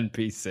isn't an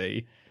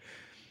NPC.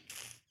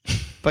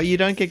 But you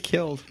don't get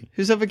killed.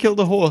 Who's ever killed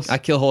a horse? I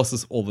kill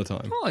horses all the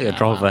time. Oh, yeah,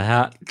 drop of a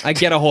hat. I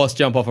get a horse,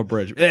 jump off a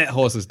bridge.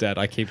 Horse is dead.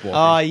 I keep walking.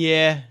 Oh,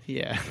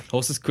 yeah.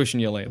 Horses cushion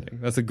your landing.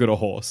 That's a good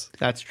horse.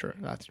 That's true.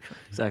 That's true.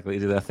 Exactly.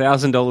 Is it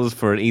 $1,000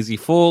 for an easy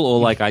fall,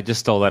 or like I just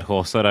stole that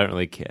horse, so I don't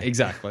really care?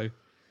 Exactly.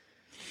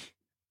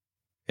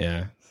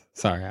 Yeah.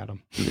 Sorry,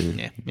 Adam.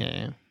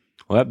 Yeah.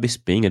 Well,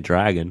 that being a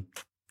dragon.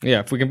 Yeah,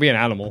 if we can be an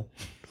animal.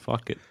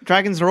 Fuck it.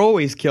 Dragons are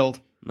always killed.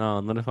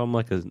 No, not if I'm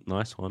like a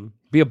nice one.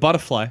 Be a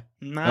butterfly.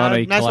 Nah, Oh, no,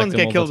 you nice collect ones them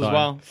get all killed the as time.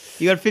 well.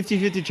 You got a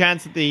 50-50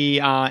 chance that the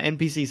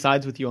NPC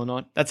sides with you or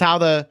not. That's how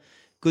the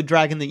good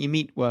dragon that you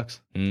meet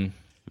works.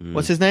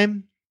 What's his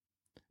name?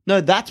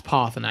 No, that's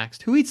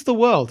Parthenax. Who eats the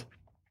world?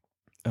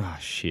 Oh,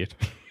 shit.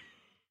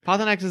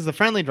 Parthenax is the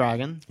friendly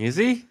dragon. Is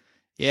he?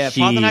 Yeah,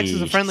 Parthenax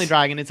is a Jeez. friendly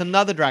dragon. It's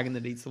another dragon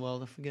that eats the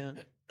world. I forget.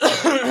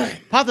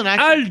 Parthenax.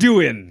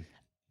 Alduin.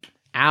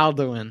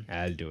 Alduin.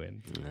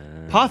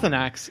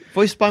 Parthenax,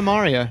 voiced by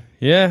Mario.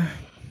 Yeah.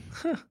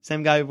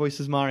 Same guy who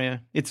voices Mario.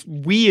 It's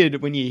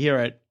weird when you hear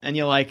it, and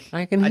you're like,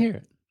 I can hear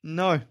it.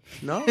 no,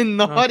 No?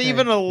 not Okay.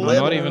 even a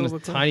little. Not even a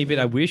tiny bit.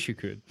 I wish you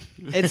could.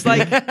 It's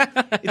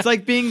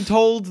like being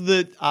told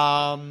that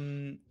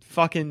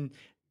fucking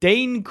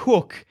Dane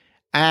Cook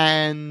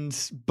and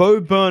Bo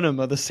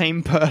Burnham are the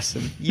same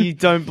person. You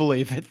don't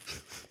believe it.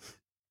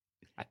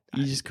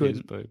 You just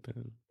couldn't.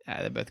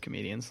 They're both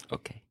comedians.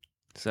 Okay.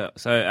 So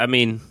I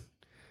mean,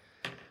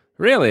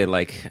 really,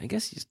 like, I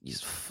guess you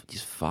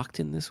just fucked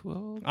in this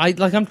world.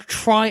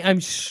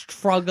 I'm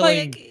struggling.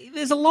 Like,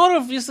 there's a lot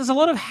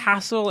of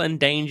hassle and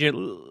danger,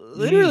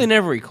 literally in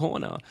every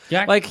corner.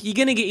 Yeah. Like, you're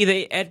gonna get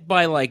either ate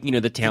by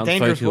the townsfolk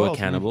dangerous who are world.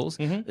 cannibals,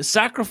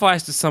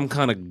 sacrificed to some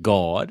kind of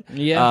god,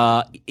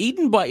 Yeah.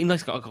 eaten by a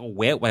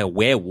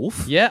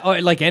werewolf. Yeah,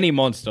 or like any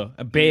monster.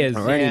 Bears.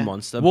 Or any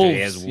monster, Wolves,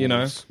 bears, you know.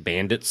 wolves,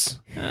 bandits,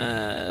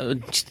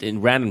 just a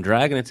random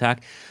dragon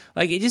attack.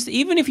 Like, it just,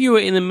 even if you were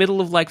in the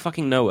middle of, like,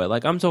 fucking nowhere,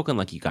 like, I'm talking,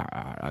 like, you go,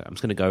 I'm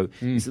just gonna go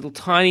this little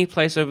tiny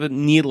place over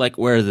near, like,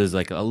 where there's,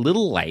 like, a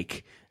little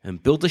lake,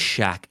 and build a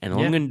shack, and all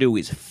I'm gonna do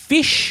is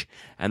fish,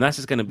 and that's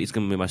just gonna be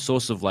my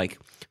source of, like,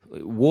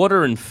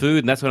 water and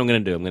food, and that's what I'm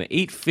gonna do. I'm gonna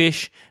eat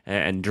fish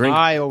and drink.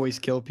 I always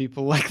kill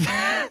people like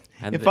that.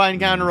 And If I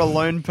encounter a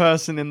lone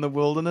person in the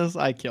wilderness,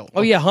 I kill them.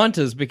 Oh yeah,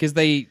 hunters, because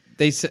they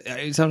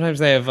sometimes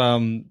they have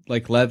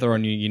like leather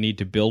on you. You need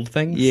to build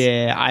things.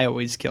 Yeah, I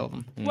always kill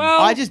them.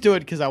 Well, I just do it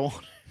because I want.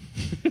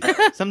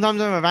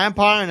 Sometimes I'm a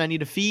vampire and I need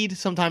to feed.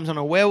 Sometimes I'm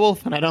a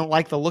werewolf and I don't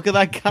like the look of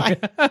that guy.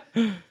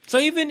 so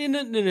even in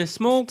a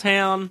small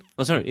town,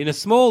 in a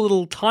small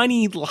little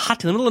tiny little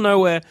hut in the middle of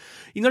nowhere,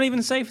 you're not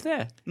even safe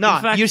there. No,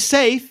 In fact, you're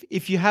safe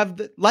if you have,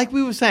 like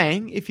we were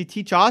saying, if you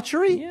teach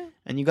archery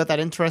and you got that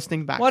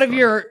interesting backstory.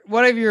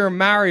 What if you're a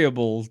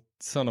marryable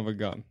son of a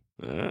gun?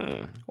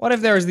 What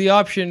if there is the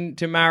option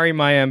to marry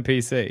my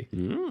NPC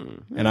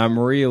and I'm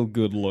real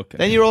good looking?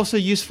 Then you're also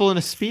useful in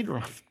a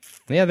speedrun.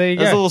 Yeah, there you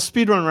There's a go. little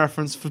speedrun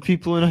reference for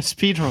people who know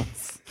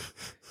speedruns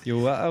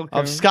You're welcome.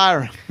 of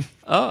Skyrim.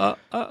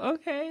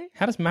 okay.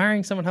 How does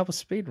marrying someone help a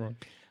speedrun?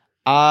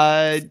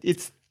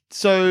 It's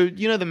so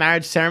you know the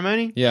marriage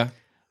ceremony. Yeah.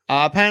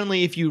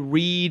 Apparently, if you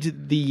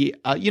read the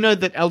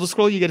that Elder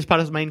Scroll you get as part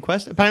of the main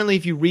quest. Apparently,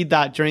 if you read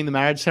that during the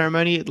marriage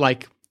ceremony, it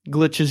like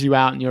glitches you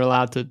out and you're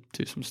allowed to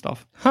do some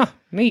stuff. Huh.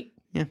 Neat.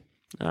 Yeah.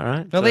 All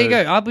right. Well, there you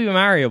go. I'll be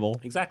marryable.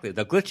 Exactly.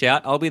 They'll glitch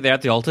out. I'll be there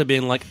at the altar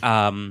being like,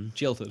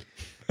 Jilted.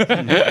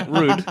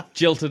 rude.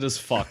 Jilted as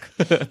fuck.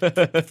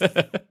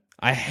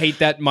 I hate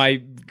that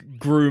my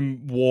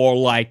groom wore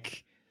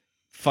like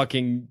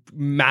fucking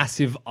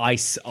massive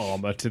ice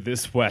armor to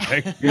this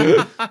wedding.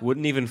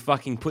 Wouldn't even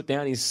fucking put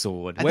down his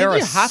sword. I Wear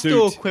think a you have to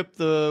suit. equip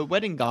the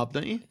wedding garb,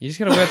 don't you? You just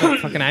gotta wear the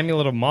fucking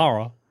amulet of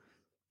Mara.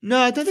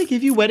 No, don't they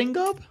give you wedding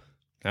garb?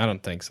 I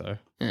don't think so.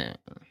 Yeah.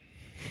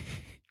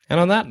 And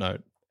on that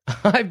note,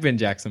 I've been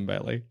Jackson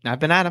Bailey. I've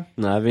been Adam.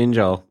 No, I've been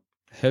Joel.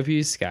 Hope you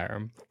use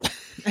Skyrim.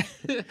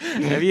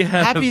 Have you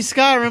had Happy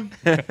Skyrim.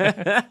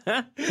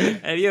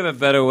 Have you have a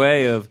better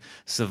way of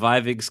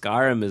surviving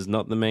Skyrim as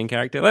not the main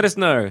character? Let us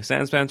know.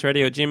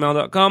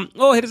 sanspantsradio@gmail.com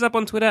or hit us up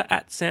on Twitter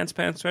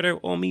 @sanspantsradio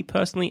or me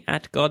personally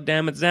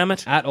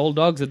 @goddammit. At All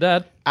Dogs Are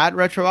Dead. At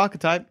Retro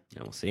Archetype.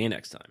 And we'll see you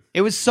next time.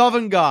 It was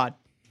Sovereign God.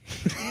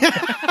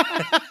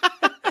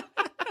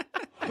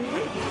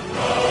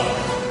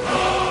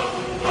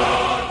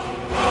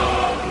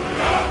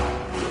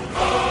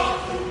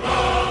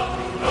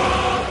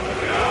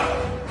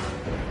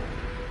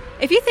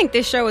 If you think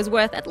this show is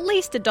worth at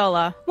least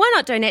 $1, why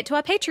not donate to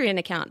our Patreon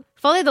account?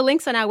 Follow the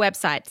links on our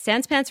website,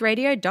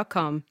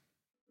 sanspantsradio.com.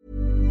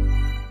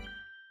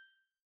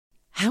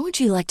 How would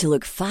you like to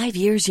look 5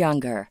 years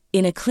younger?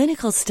 In a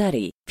clinical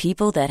study,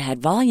 people that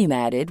had volume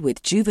added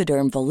with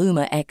Juvederm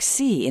Voluma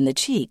XC in the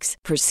cheeks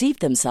perceived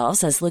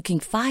themselves as looking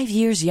 5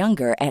 years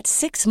younger at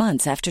 6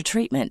 months after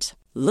treatment.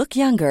 Look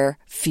younger,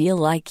 feel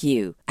like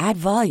you. Add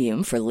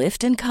volume for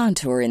lift and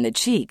contour in the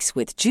cheeks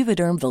with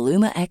Juvederm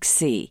Voluma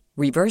XC.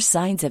 Reverse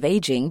signs of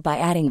aging by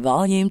adding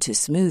volume to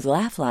smooth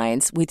laugh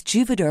lines with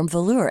Juvederm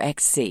Volure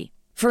XC.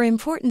 For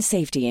important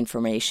safety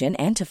information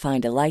and to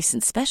find a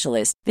licensed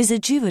specialist,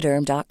 visit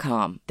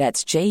Juvederm.com.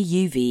 That's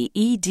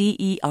JUVEDERM.com.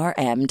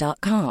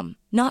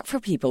 Not for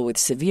people with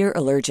severe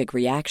allergic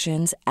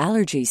reactions,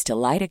 allergies to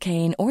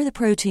lidocaine, or the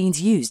proteins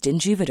used in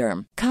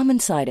Juvederm. Common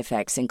side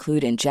effects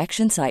include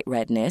injection site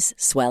redness,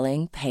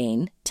 swelling,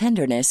 pain,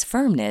 tenderness,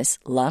 firmness,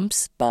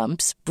 lumps,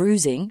 bumps,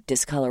 bruising,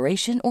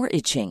 discoloration, or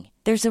itching.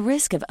 There's a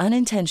risk of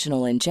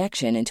unintentional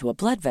injection into a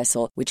blood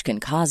vessel, which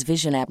can cause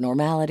vision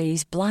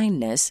abnormalities,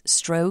 blindness,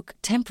 stroke,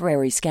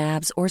 temporary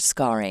scabs, or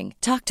scarring.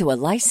 Talk to a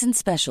licensed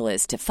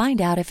specialist to find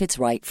out if it's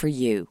right for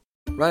you.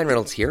 Ryan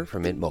Reynolds here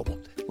from Mint Mobile.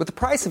 With the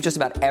price of just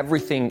about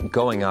everything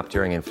going up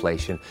during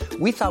inflation,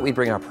 we thought we'd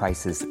bring our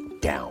prices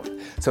down.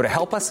 So to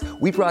help us,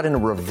 we brought in a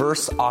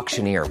reverse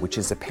auctioneer, which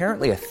is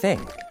apparently a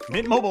thing.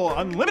 Mint Mobile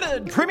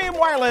Unlimited Premium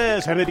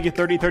Wireless. How to get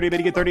 30, 30, bit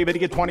to get 30, bit to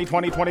get 20,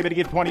 20, 20, bit to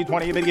get 20,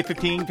 20, bit to get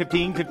 15,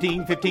 15,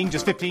 15, 15,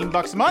 just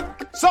 $15 a month?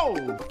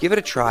 Sold! Give it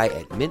a try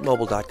at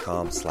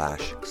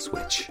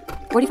mintmobile.com/switch.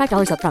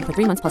 $45 up front for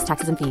 3 months plus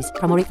taxes and fees.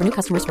 Promo rate for new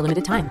customers for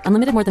limited time.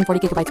 Unlimited more than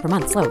 40 gigabytes per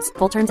month. Slows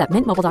full terms at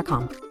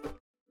mintmobile.com.